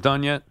 You guys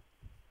done yet?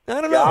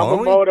 I don't know.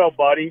 Yamamoto,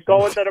 buddy. He's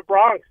going to the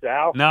Bronx,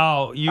 Sal.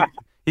 No,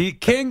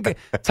 King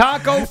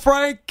Taco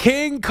Frank,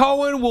 King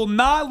Cohen will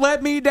not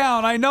let me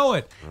down. I know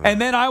it. And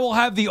then I will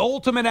have the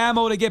ultimate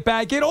ammo to get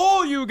back at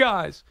all you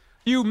guys.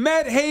 You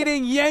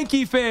Met-hating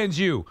Yankee fans,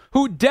 you,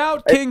 who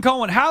doubt King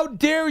Cohen. How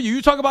dare you?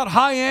 You talk about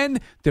high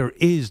end. There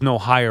is no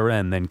higher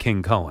end than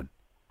King Cohen.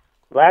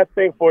 Last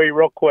thing for you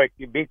real quick.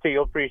 BT,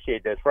 you'll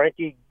appreciate this.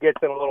 Frankie gets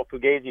in a little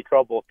Fugazi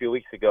trouble a few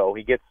weeks ago.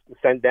 He gets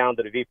sent down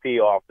to the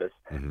VP office.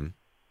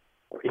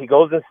 He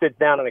goes and sits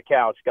down on the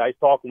couch. Guy's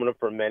talking with him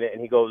for a minute,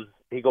 and he goes,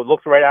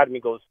 looks right at him. He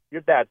goes,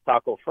 "Your dad's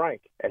Taco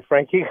Frank." And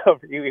Frankie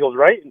goes,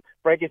 "Right?" And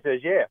Frankie says,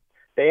 "Yeah."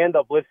 They end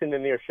up listening to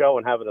their show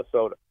and having a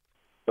soda.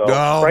 So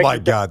my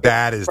God,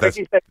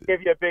 Frankie said to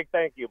give you a big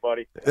thank you,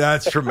 buddy.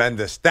 That's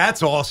tremendous.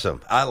 That's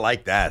awesome. I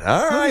like that.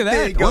 All right, at that.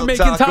 there you go, We're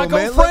making Taco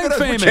man. Frank Look at us.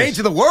 famous. We're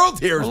changing the world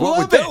here is what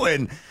Love we're it.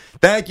 doing.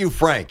 Thank you,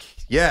 Frank.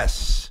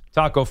 Yes.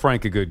 Taco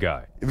Frank, a good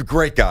guy.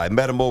 Great guy.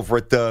 Met him over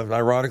at,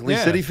 ironically,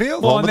 City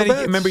Field. Well, home and of then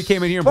the remember he Beds.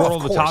 came in here and brought all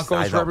the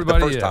tacos for everybody?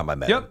 The first time I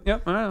met him.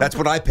 Yep. That's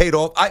when I paid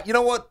off. You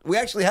know what? We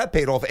actually had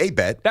paid off a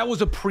bet. That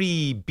was a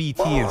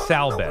pre-BT and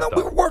Sal bet, No, though.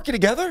 we were working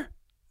together.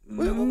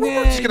 We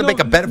weren't just going to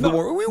make a bet if we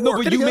were working but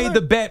you together. made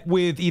the bet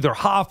with either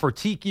Hoff or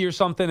Tiki or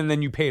something, and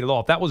then you paid it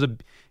off.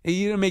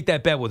 You didn't make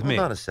that bet with me.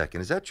 Hold on a second.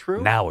 Is that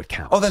true? Now it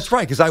counts. Oh, that's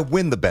right, because I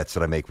win the bets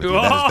that I make with you.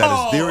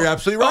 That is you're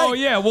absolutely right. Oh,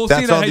 yeah. We'll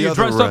That's see that on how the you other,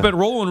 dressed up at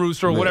Rollin'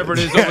 Rooster or whatever it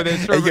is over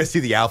there. And you see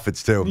the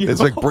outfits, too.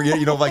 It's like,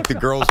 like the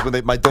girls, when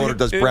my daughter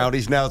does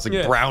brownies now, it's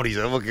like brownies.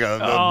 I look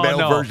a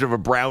male version of a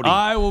brownie.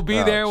 I will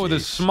be there with a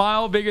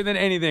smile bigger than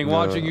anything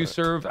watching you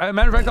serve. As a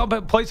matter of fact,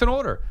 I'll place an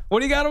order. What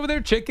do you got over there?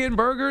 Chicken,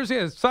 burgers?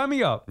 Yeah, sign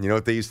me up. You know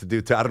what they used to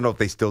do, too? I don't know if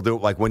they still do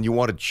it. Like when you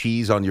wanted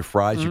cheese on your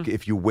fries,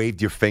 if you waved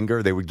your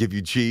finger, they would give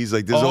you cheese.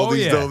 Like there's all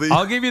these.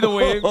 I'll give you the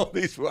wave. All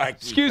these wacky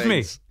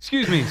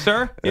Excuse me,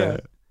 sir. Yeah. A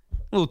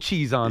little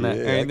cheese on that.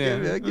 Yeah, right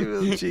there. I'll give you a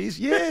little cheese.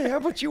 Yeah, how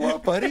about you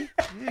want, buddy?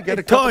 You got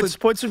a Coach,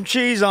 put some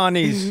cheese on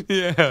these.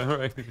 Yeah,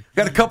 right.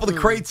 Got a couple of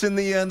crates in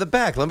the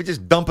back. Let me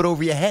just dump it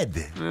over your head.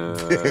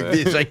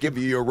 It's like give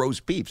you your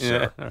roast beef,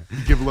 sir.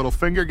 Give a little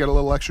finger, get a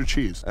little extra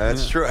cheese.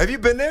 That's true. Have you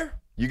been there?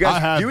 You guys, I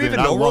have do you been. even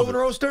I know love Rollin' it.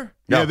 Roaster?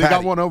 Yeah, No, they got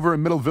Patty. one over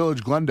in Middle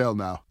Village, Glendale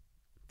now.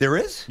 There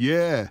is?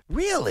 Yeah.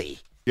 Really?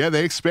 Yeah,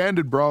 they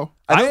expanded, bro.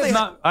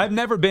 I've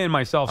never been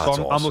myself, so That's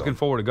I'm awesome. looking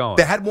forward to going.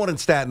 They had one in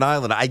Staten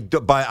Island. I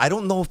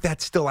don't know if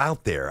that's still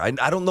out there. I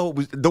don't know. It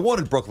was the one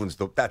in Brooklyn's.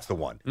 That's the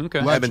one. Okay.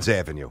 Evans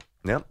Avenue.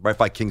 Yeah, right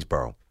by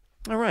Kingsborough.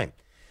 All right.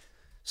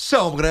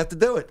 So I'm gonna have to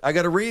do it. I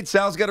got to read.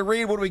 Sal's got to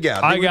read. What do we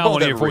got? I We got both one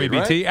gotta here for you,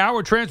 read, BT. right?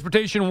 Our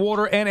transportation,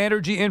 water, and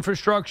energy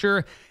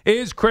infrastructure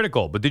is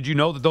critical. But did you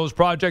know that those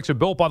projects are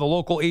built by the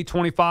local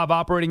 825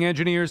 operating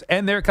engineers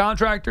and their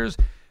contractors?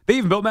 They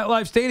even built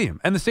MetLife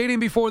Stadium and the stadium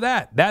before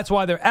that. That's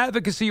why their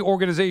advocacy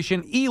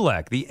organization,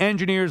 ELEC, the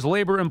Engineers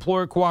Labor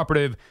Employer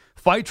Cooperative,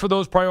 fights for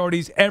those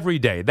priorities every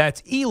day.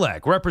 That's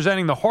ELEC,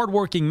 representing the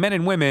hardworking men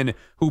and women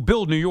who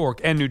build New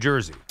York and New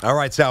Jersey. All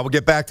right, Sal, we'll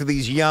get back to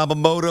these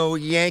Yamamoto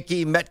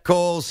Yankee Met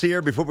calls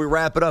here before we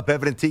wrap it up.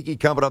 Evan and Tiki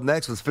coming up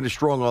next. Let's finish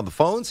strong on the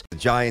phones. The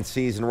Giants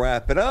season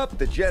wrapping up.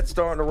 The Jets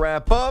starting to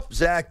wrap up.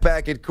 Zach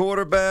back at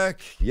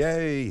quarterback.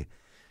 Yay.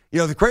 You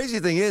know, the crazy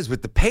thing is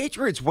with the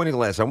Patriots winning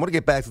last night, I want to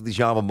get back to these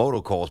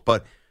Yamamoto calls,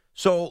 but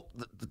so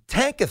the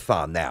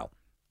tankathon now,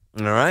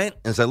 all right,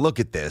 as I look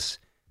at this,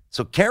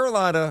 so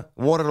Carolina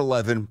won at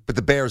 11, but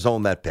the Bears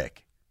own that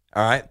pick,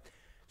 all right?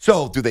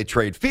 So do they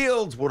trade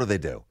Fields? What do they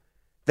do?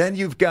 Then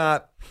you've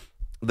got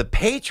the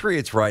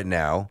Patriots right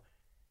now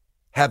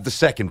have the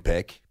second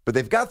pick, but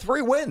they've got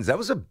 3 wins. That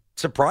was a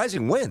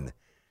surprising win.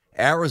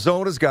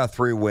 Arizona's got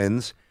 3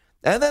 wins,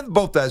 and then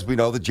both, as we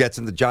know, the Jets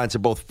and the Giants are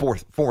both 4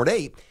 and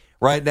 8.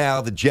 Right now,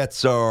 the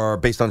Jets are,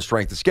 based on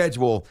strength of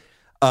schedule,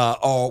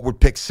 would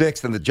pick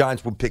 6th, and the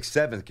Giants would pick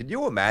 7th. Can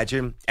you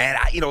imagine? And,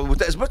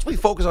 as much as we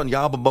focus on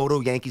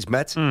Yamamoto, Yankees,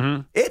 Mets,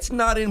 it's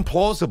not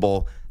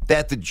implausible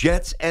that the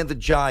Jets and the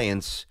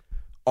Giants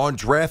on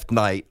draft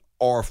night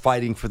are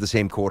fighting for the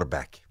same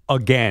quarterback.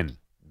 Again.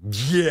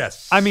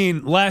 Yes. I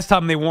mean, last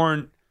time they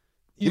weren't.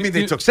 You mean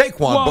they took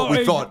Saquon, but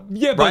we thought,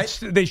 yeah, right?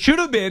 but they should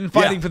have been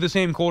fighting for the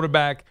same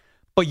quarterback.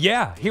 But,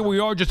 yeah, here we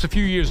are just a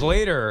few years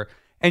later.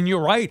 And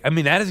you're right. I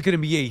mean, that is going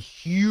to be a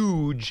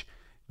huge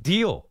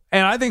deal.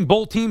 And I think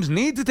both teams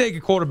need to take a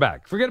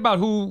quarterback. Forget about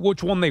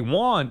which one they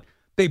want.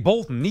 They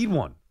both need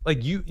one.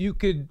 Like you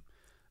could,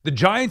 the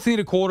Giants need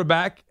a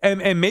quarterback,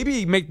 and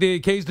maybe make the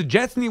case the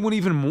Jets need one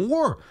even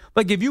more.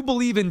 Like if you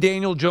believe in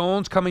Daniel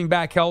Jones coming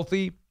back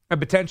healthy and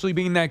potentially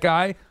being that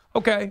guy,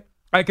 okay,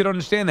 I could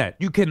understand that.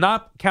 You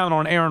cannot count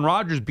on Aaron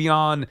Rodgers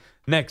beyond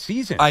next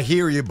season. I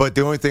hear you, but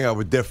the only thing I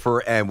would differ,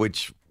 and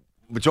which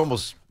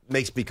almost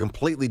makes me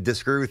completely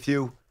disagree with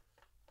you.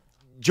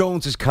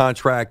 Jones's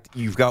contract,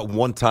 you've got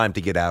one time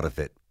to get out of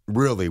it,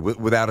 really,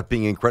 without it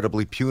being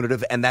incredibly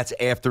punitive, and that's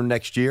after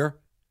next year.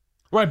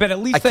 Right, but at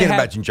least I can't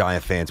imagine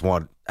Giant fans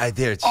want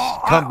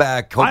come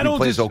back, hope he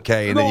plays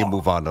okay, and then you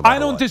move on to I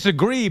don't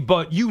disagree,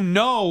 but you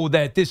know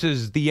that this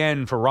is the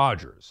end for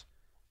Rodgers.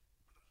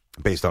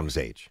 Based on his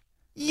age.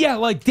 Yeah,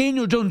 like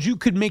Daniel Jones, you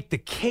could make the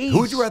case. Who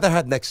would you rather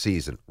have next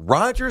season?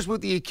 Rodgers with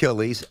the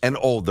Achilles and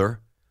older,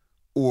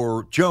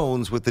 or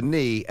Jones with the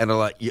knee and a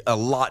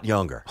lot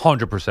younger?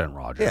 100%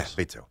 Rodgers. Yeah,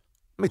 me too.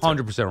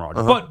 100%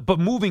 Rodgers. But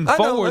moving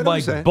forward,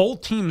 like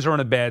both teams are in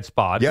a bad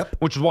spot,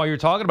 which is why you're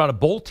talking about it.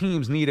 Both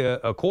teams need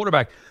a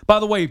quarterback. By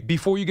the way,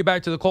 before you get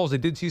back to the calls, I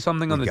did see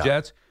something on the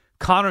Jets.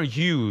 Connor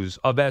Hughes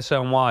of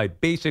SNY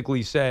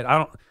basically said, I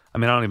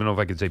don't even know if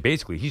I could say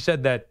basically. He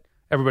said that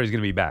everybody's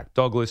going to be back.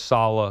 Douglas,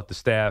 Saleh, the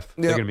staff,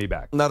 they're going to be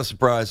back. Not a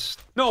surprise.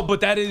 No,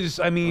 but that is,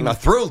 I'm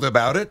not thrilled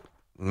about it.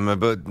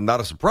 But not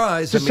a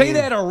surprise. To say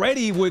that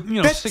already with,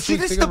 6 weeks See,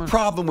 this is to go. the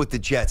problem with the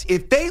Jets.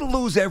 If they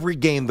lose every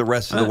game the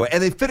rest of the way,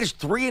 and they finish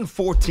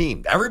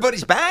 3-14,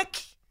 everybody's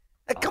back?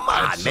 Come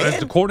on, man.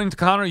 That's according to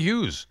Connor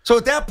Hughes. So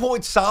at that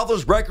point,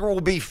 Salvo's record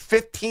will be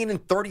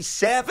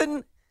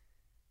 15-37?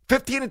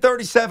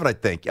 15-37, I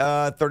think.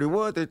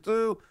 31,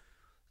 32.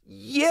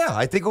 Yeah,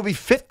 I think it will be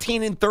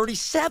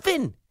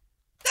 15-37.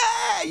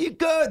 You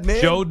good,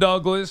 man. Joe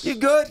Douglas. You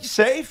good? You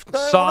safe?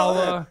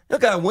 Saleh. You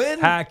got to win.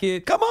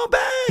 Hackett. Come on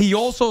back. He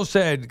also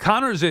said,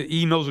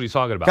 he knows what he's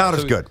talking about.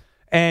 Connor's good.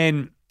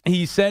 And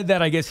he said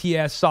that, I guess he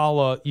asked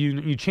Saleh,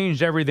 you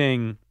changed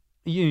everything.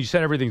 You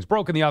said everything's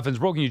broken, the offense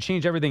broken. You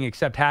changed everything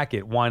except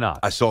Hackett. Why not?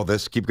 I saw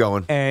this. Keep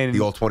going. And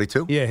the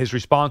All-22? Yeah, his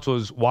response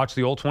was, watch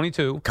the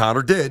All-22.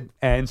 Connor did.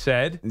 And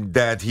said?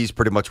 That he's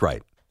pretty much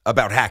right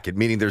about Hackett,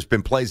 meaning there's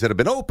been plays that have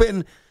been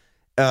open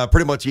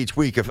pretty much each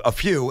week, a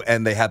few,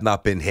 and they have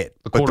not been hit.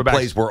 But the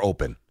plays were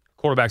open.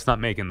 Quarterback's not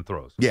making the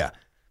throws. Yeah.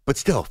 But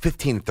still,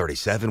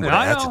 15-37,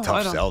 Yeah, that's a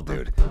tough sell,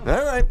 dude.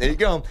 All right, there you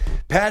go.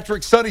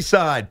 Patrick,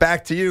 Sunnyside,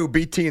 back to you,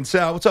 BT and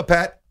Sal. What's up,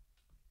 Pat?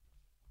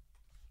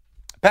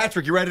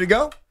 Patrick, you ready to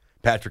go?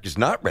 Patrick is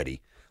not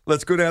ready.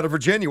 Let's go down to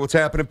Virginia. What's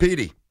happening,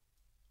 Petey?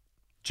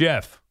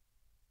 Jeff.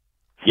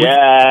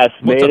 Yes,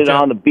 What's made up, it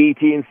Jeff? on the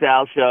BT and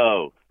Sal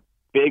show.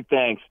 Big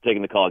thanks for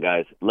taking the call,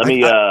 guys. Let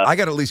me. I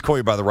got to at least call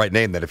you by the right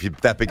name then if you're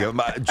that big.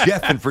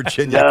 Jeff in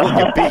Virginia. No. I call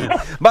you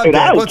Pete. My Dude, I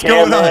bad. don't What's care,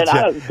 going on, man.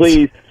 Jeff?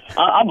 Please.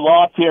 I'm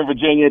lost here in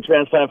Virginia,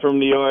 transplant from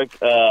New York.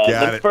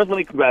 Got it. First, let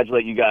me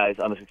congratulate you guys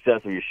on the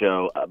success of your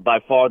show. By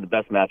far the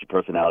best match of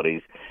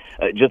personalities.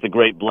 Just a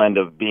great blend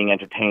of being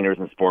entertainers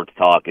and sports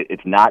talk.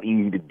 It's not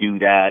easy to do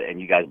that, and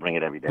you guys bring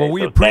it every day. Well,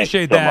 we So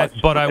appreciate thanks so that,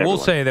 much but to I will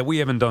everyone. say that we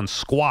haven't done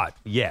squat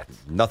yet.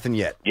 Nothing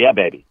yet. Yeah,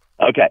 baby.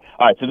 Okay.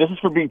 All right. So this is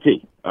for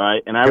BT. All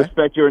right. And I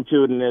respect your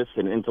intuitiveness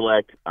and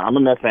intellect. I'm a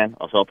Mets fan,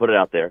 so I'll put it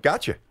out there.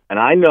 Gotcha. And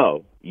I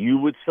know you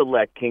would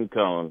select King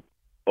Cohen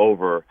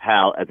over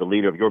Hal as the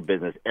leader of your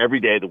business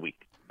every day of the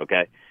week.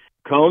 Okay.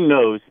 Cohen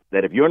knows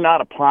that if you're not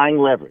applying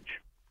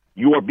leverage,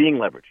 you are being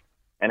leveraged.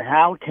 And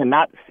Hal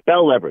cannot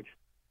spell leverage.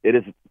 It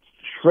is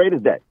straight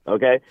as day.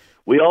 Okay.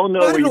 We all know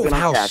I where don't you've know been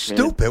how on Cashman.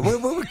 stupid.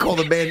 What we call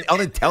the man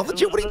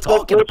unintelligent? What are you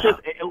talking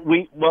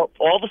about?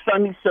 All of a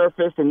sudden he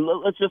surfaced, and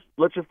let's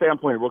just stay on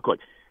point real quick.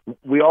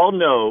 We all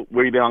know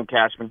where you've been on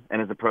Cashman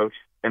and his approach,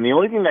 and the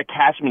only thing that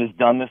Cashman has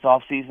done this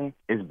offseason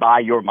is buy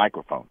your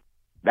microphone.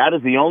 That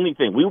is the only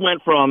thing. We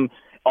went from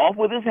off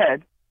with his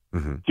head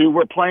to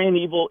we're playing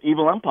evil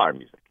Empire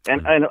music.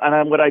 And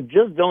what I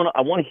just don't,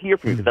 I want to hear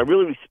from you because I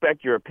really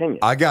respect your opinion.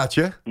 I got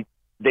you.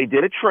 They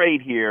did a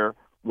trade here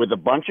with a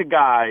bunch of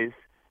guys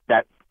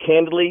that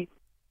candidly,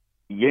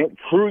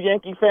 true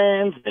Yankee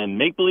fans and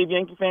make-believe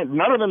Yankee fans,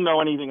 none of them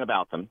know anything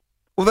about them.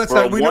 Well, that's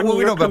not. We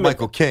know about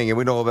Michael King, and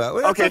we know about.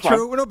 Well, that's not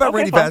true. We know about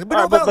Randy Vasquez. We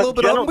know about a little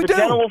bit of them. We do.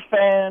 General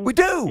fan. We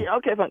do. Yeah,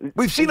 okay, fine.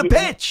 We've seen a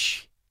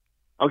pitch.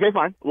 Okay,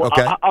 fine. Well,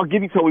 Okay. I'll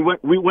give you. So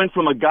we went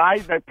from a guy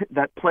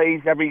that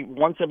plays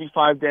once every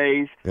 5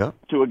 days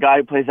to a guy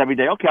who plays every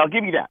day. Okay, I'll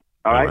give you that.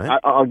 All right.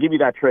 I'll give you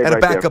that trade And a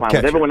right there. backup Fine.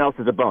 catcher. With everyone else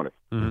is a bonus.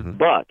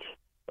 But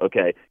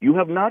okay, you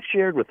have not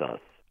shared with us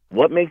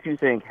what makes you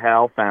think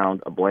Hal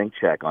found a blank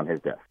check on his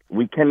desk.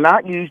 We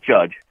cannot use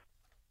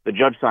the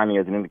judge signing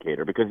as an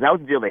indicator because that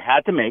was the deal they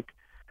had to make.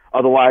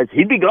 Otherwise,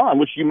 he'd be gone,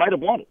 which you might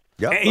have wanted.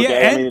 Yeah,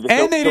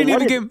 and they didn't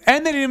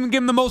even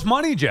give him the most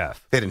money,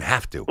 Jeff. They didn't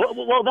have to.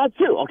 Well, that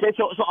too. Okay,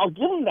 so I'll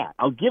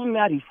give him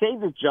that. He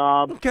saved his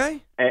job.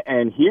 Okay,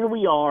 and here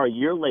we are a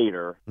year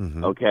later.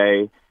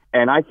 Okay,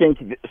 and I think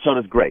so.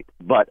 That's great,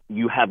 but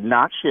you have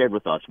not shared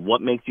with us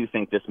what makes you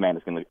think this man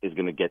is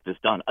going to get this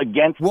done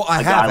against. Well,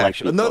 I a have guy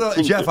actually. Like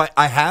No, Jeff,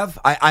 I have.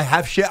 I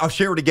have shared. I'll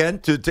share it again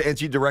to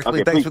answer you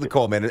directly. Okay, Thanks please for the do.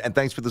 call, man, and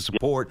thanks for the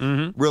support.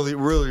 Really,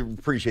 really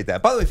appreciate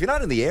that. By the way, if you're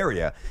not in the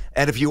area,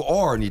 and if you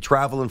are and you're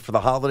traveling for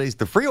the holidays,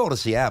 the free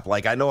Odyssey app,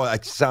 like I know I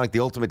sound like the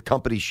ultimate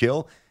company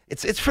shill.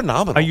 It's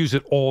phenomenal. I use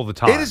it all the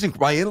time. It is.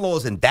 My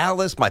in-laws in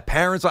Dallas, my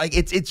parents, like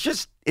it's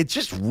just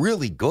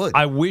really good.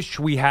 I wish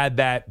we had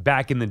that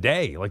back in the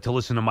day, like to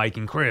listen to Mike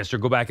and Chris or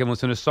go back and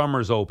listen to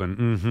Summers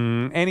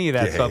Open. Any of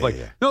that stuff.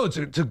 No,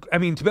 to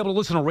be able to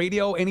listen to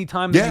radio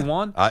anytime that you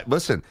want.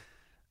 Listen,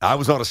 I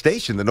was on a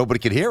station that nobody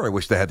could hear. I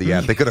wish they had the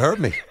app. They could have heard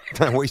me.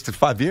 I wasted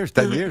 5 years,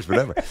 10 years,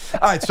 whatever. All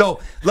right, so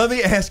let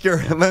me answer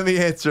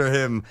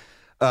him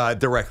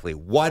directly.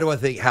 Why do I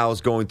think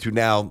Hal's going to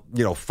now,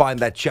 find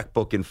that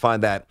checkbook and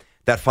find that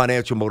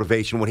financial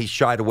motivation when he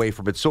shied away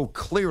from it so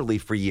clearly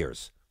for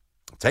years?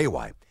 I'll tell you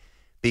why.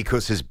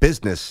 Because his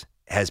business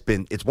has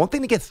been, it's one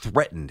thing to get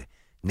threatened.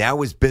 Now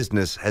his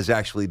business has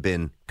actually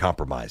been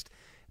compromised.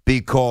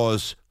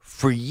 Because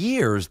for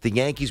years, the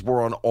Yankees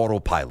were on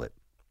autopilot.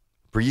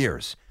 For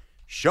years.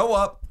 Show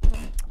up,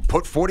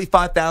 put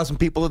 45,000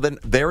 people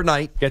there a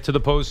night. Get to the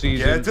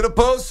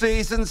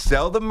postseason.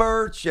 Sell the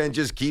merch, and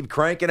just keep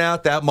cranking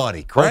out that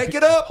money. Crank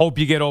it up. Hope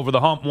you get over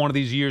the hump one of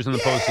these years in the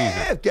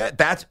postseason. Yeah,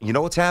 that's, you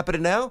know what's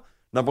happening now?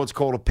 Number one, it's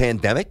called a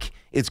pandemic.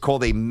 It's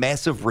called a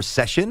massive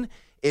recession.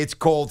 It's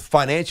called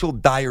financial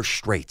dire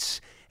straits.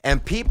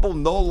 And people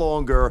no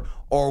longer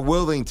are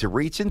willing to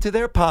reach into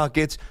their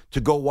pockets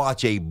to go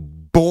watch a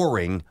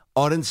boring,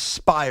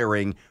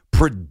 uninspiring,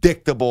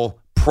 predictable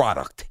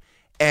product.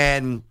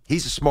 And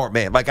he's a smart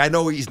man. Like, I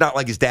know he's not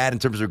like his dad in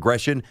terms of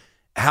aggression.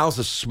 Hal's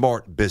a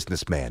smart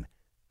businessman.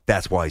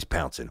 That's why he's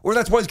pouncing. Or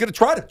that's why he's going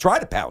to try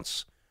to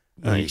pounce.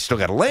 He's still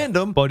got to land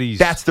him, but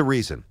that's the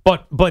reason.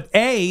 But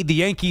the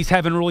Yankees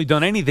haven't really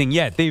done anything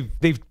yet.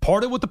 They've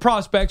parted with the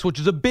prospects, which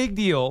is a big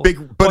deal.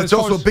 But it's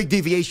also a big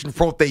deviation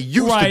from what they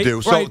used to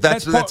do. So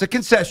that's a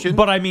concession.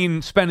 But I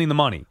mean, spending the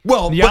money.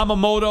 Well,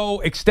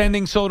 Yamamoto,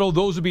 extending Soto,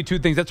 those would be two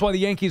things. That's why the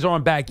Yankees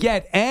aren't back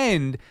yet.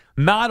 And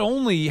not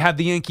only have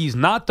the Yankees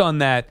not done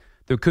that,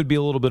 there could be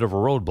a little bit of a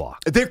roadblock.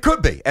 There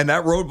could be. And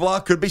that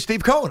roadblock could be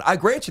Steve Cohen. I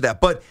grant you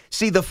that. But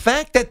see, the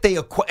fact that they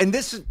and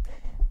this is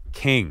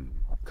King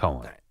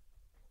Cohen.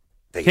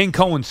 King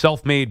Cohen,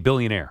 self-made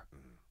billionaire.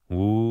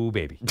 Ooh,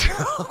 baby.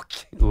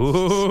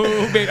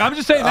 Ooh, baby. I'm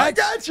just saying that. I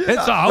got you.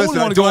 I wouldn't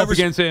want to go up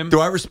against him.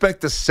 Do I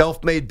respect the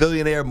self-made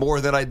billionaire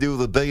more than I do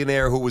the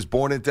billionaire who was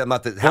born into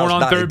not the born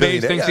on third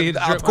base? Thinks he hit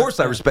the of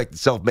course, I respect the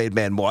self-made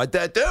man more. I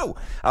do.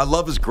 I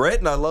love his grit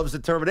and I love his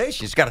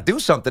determination. He's got to do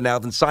something now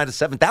than sign a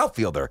seventh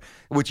outfielder,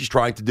 which he's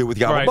trying to do with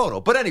Yamamoto.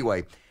 Right. But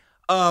anyway,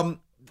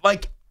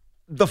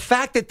 the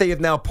fact that they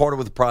have now parted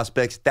with the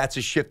prospects, that's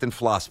a shift in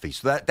philosophy.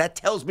 So that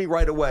tells me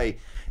right away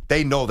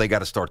they know they got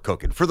to start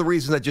cooking for the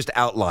reasons I just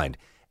outlined.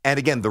 And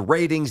again, the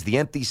ratings, the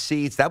empty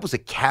seats, that was a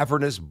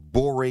cavernous,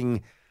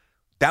 boring,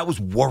 that was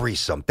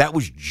worrisome. That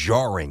was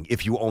jarring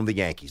if you own the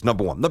Yankees,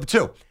 number one. Number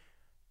two,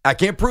 I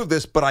can't prove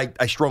this, but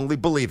I strongly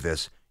believe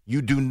this.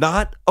 You do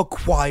not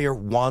acquire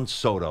Juan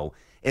Soto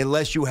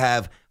unless you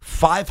have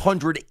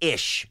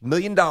 $500-ish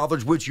million,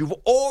 which you've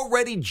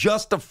already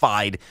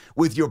justified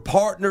with your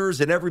partners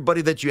and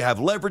everybody that you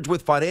have leverage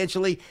with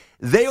financially.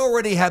 They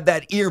already have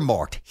that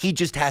earmarked. He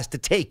just has to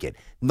take it.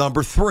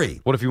 Number three.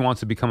 What if he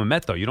wants to become a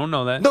Met, though? You don't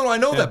know that. No, I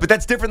know that, but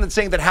that's different than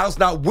saying that Hal's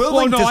not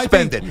willing to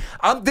spend it.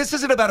 This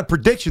isn't about a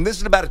prediction. This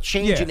is about a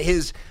change in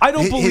his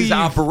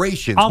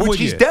operations, which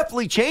he's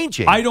definitely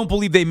changing. I don't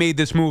believe they made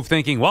this move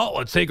thinking, well,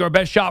 let's take our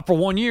best shot for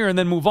 1 year and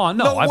then move on.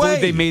 No, I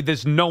believe they made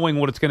this knowing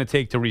what it's going to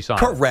take to re-sign.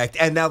 Correct.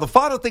 And now the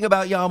final thing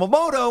about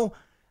Yamamoto,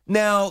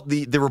 now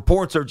the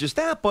reports are just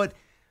that, but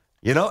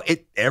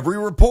every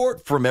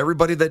report from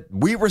everybody that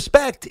we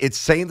respect, it's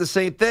saying the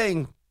same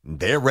thing.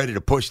 They're ready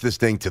to push this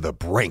thing to the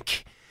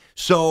brink.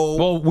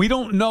 So, we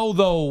don't know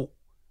though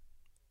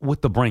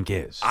what the brink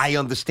is. I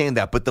understand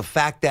that, but the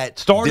fact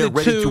that they're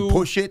ready to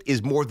push it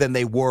is more than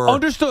they were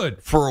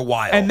for a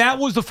while. And that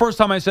was the first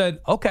time I said,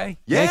 okay,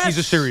 Yankees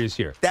are serious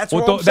here. That's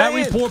what I'm saying.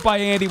 That report by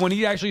Andy, when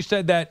he actually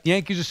said that,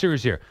 Yankees are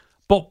serious here.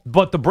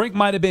 But the brink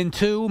might have been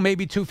 2,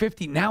 maybe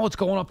 250. Now it's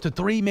going up to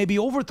 3, maybe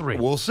over 3.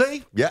 We'll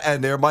see. Yeah,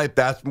 and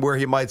that's where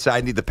he might say, I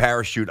need the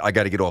parachute. I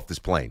got to get off this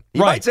plane. He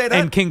might say that.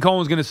 And King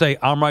Cohen's going to say,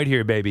 I'm right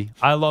here, baby.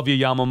 I love you,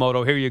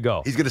 Yamamoto. Here you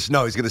go. He's going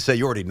to say,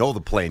 you already know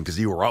the plane because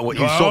you were on.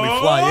 You saw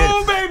me fly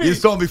in. Baby. You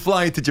saw me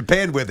flying to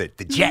Japan with it.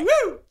 The jet.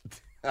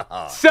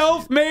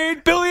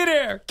 Self-made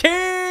billionaire,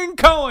 King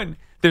Cohen.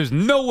 There's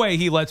no way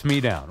he lets me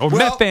down or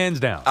Met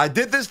fans down. I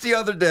did this the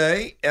other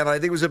day, and I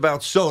think it was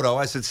about Soto.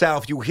 I said, Sal,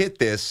 if you hit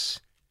this,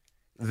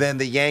 then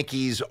the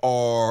Yankees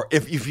are.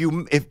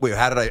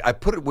 How did I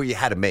put it where you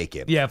had to make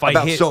it? Yeah,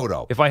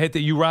 Soto. If I hit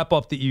you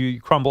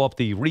crumble up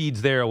the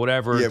reeds there or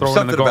whatever, throw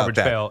it in the garbage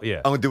pail. Yeah,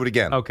 I'm gonna do it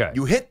again. Okay,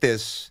 you hit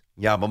this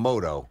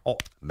Yamamoto,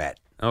 Met.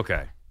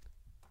 Okay.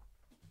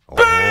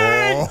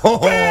 Bang!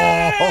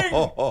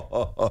 Bang!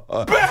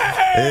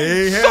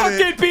 Bang! Suck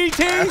it,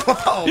 BT!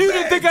 You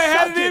didn't think I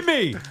had it in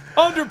me.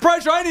 Under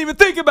pressure, I didn't even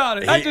think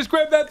about it. I just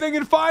grabbed that thing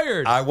and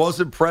fired. I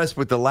was impressed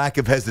with the lack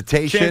of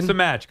hesitation. Chance to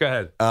match. Go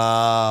ahead.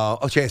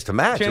 Chance to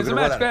match. Chance to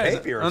match. Go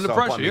ahead. Under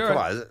pressure. Come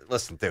on.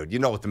 Listen, dude. You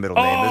know what the middle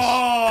name is.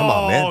 Come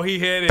on, man. Oh, he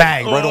hit it.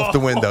 Bang, right off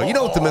the window. You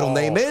know what the middle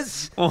name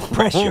is.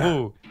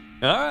 Pressure.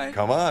 All right.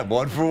 Come on,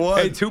 1 for 1.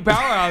 Hey, 2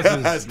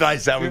 powerhouses. That's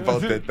nice how we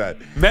both did that.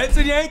 Mets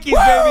and Yankees,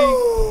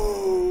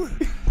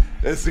 baby.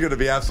 This is going to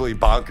be absolutely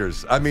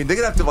bonkers. I mean, they're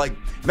going to have to,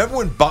 remember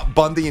when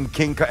Bundy and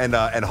King and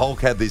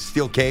Hulk had the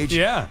steel cage?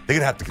 Yeah. They're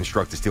going to have to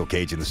construct a steel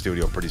cage in the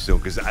studio pretty soon.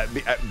 Because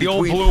the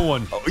old blue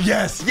one. Oh,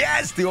 yes,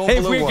 the old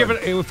blue one.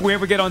 If we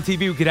ever get on TV,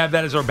 we could have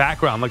that as our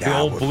background, the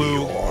old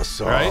blue. Be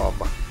awesome. Right?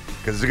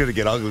 Because it's going to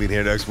get ugly in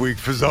here next week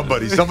for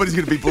somebody. Somebody's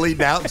going to be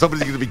bleeding out.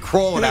 Somebody's going to be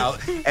crawling out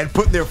and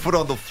putting their foot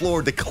on the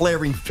floor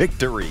declaring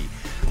victory.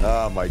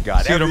 Oh, my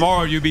God. See you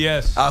tomorrow,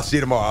 UBS. I'll see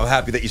you tomorrow. I'm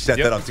happy that you set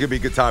that up. It's going to be a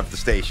good time for the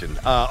station.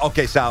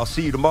 Okay, so I'll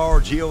see you tomorrow,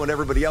 Gio and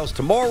everybody else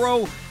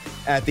tomorrow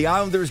at the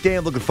Islanders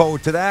game. Looking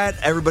forward to that.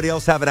 Everybody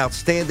else have an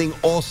outstanding,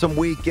 awesome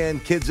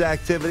weekend. Kids'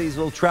 activities,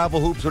 little travel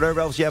hoops, whatever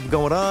else you have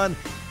going on.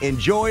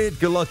 Enjoy it.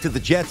 Good luck to the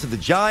Jets and the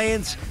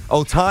Giants.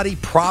 Ohtani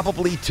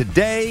probably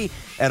today.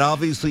 And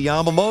obviously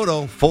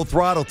Yamamoto, full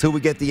throttle till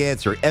we get the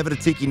answer. Evan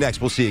and Tiki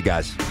next. We'll see you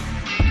guys.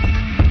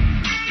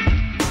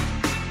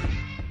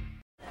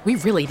 We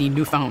really need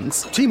new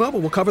phones. T-Mobile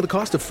will cover the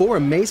cost of 4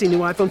 amazing new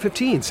iPhone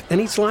 15s, and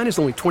each line is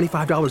only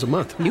 $25 a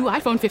month. New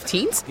iPhone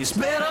 15s? It's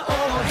better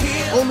over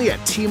here. Only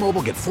at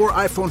T-Mobile, get 4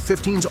 iPhone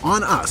 15s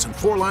on us and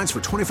 4 lines for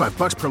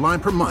 $25 per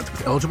line per month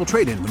with eligible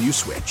trade-in when you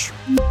switch.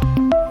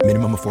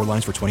 Minimum of 4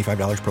 lines for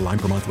 $25 per line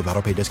per month with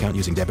autopay discount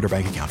using debit or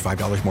bank account.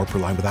 $5 more per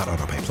line without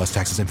autopay, plus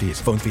taxes and fees.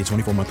 Phone fee at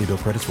 24 monthly bill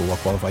credits for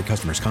well-qualified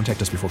customers. Contact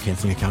us before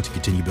canceling account to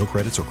continue bill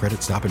credits or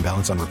credit stop and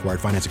balance on required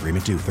finance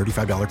agreement due.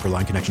 $35 per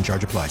line connection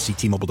charge applies. See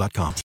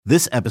T-Mobile.com.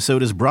 This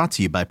episode is brought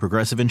to you by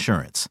Progressive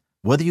Insurance.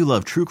 Whether you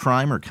love true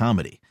crime or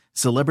comedy,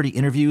 celebrity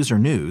interviews or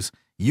news,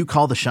 you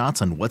call the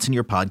shots on what's in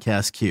your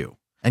podcast queue.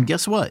 And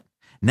guess what?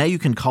 Now you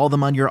can call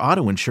them on your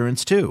auto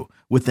insurance too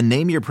with the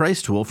Name Your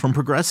Price tool from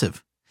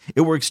Progressive.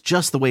 It works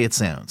just the way it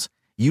sounds.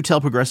 You tell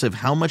Progressive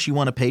how much you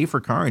want to pay for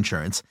car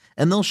insurance,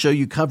 and they'll show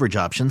you coverage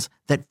options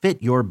that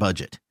fit your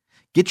budget.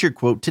 Get your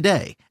quote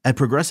today at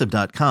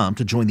Progressive.com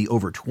to join the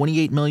over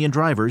 28 million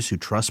drivers who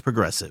trust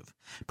Progressive.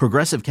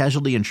 Progressive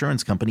Casualty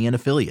Insurance Company and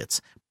Affiliates.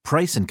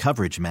 Price and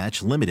coverage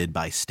match limited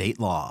by state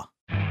law.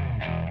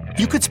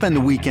 You could spend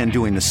the weekend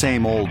doing the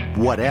same old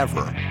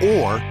whatever,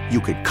 or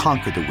you could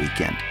conquer the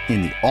weekend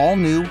in the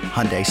all-new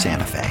Hyundai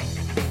Santa Fe.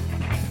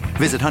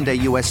 Visit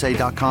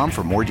HyundaiUSA.com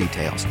for more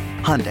details.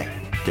 Hyundai,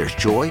 there's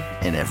joy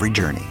in every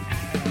journey.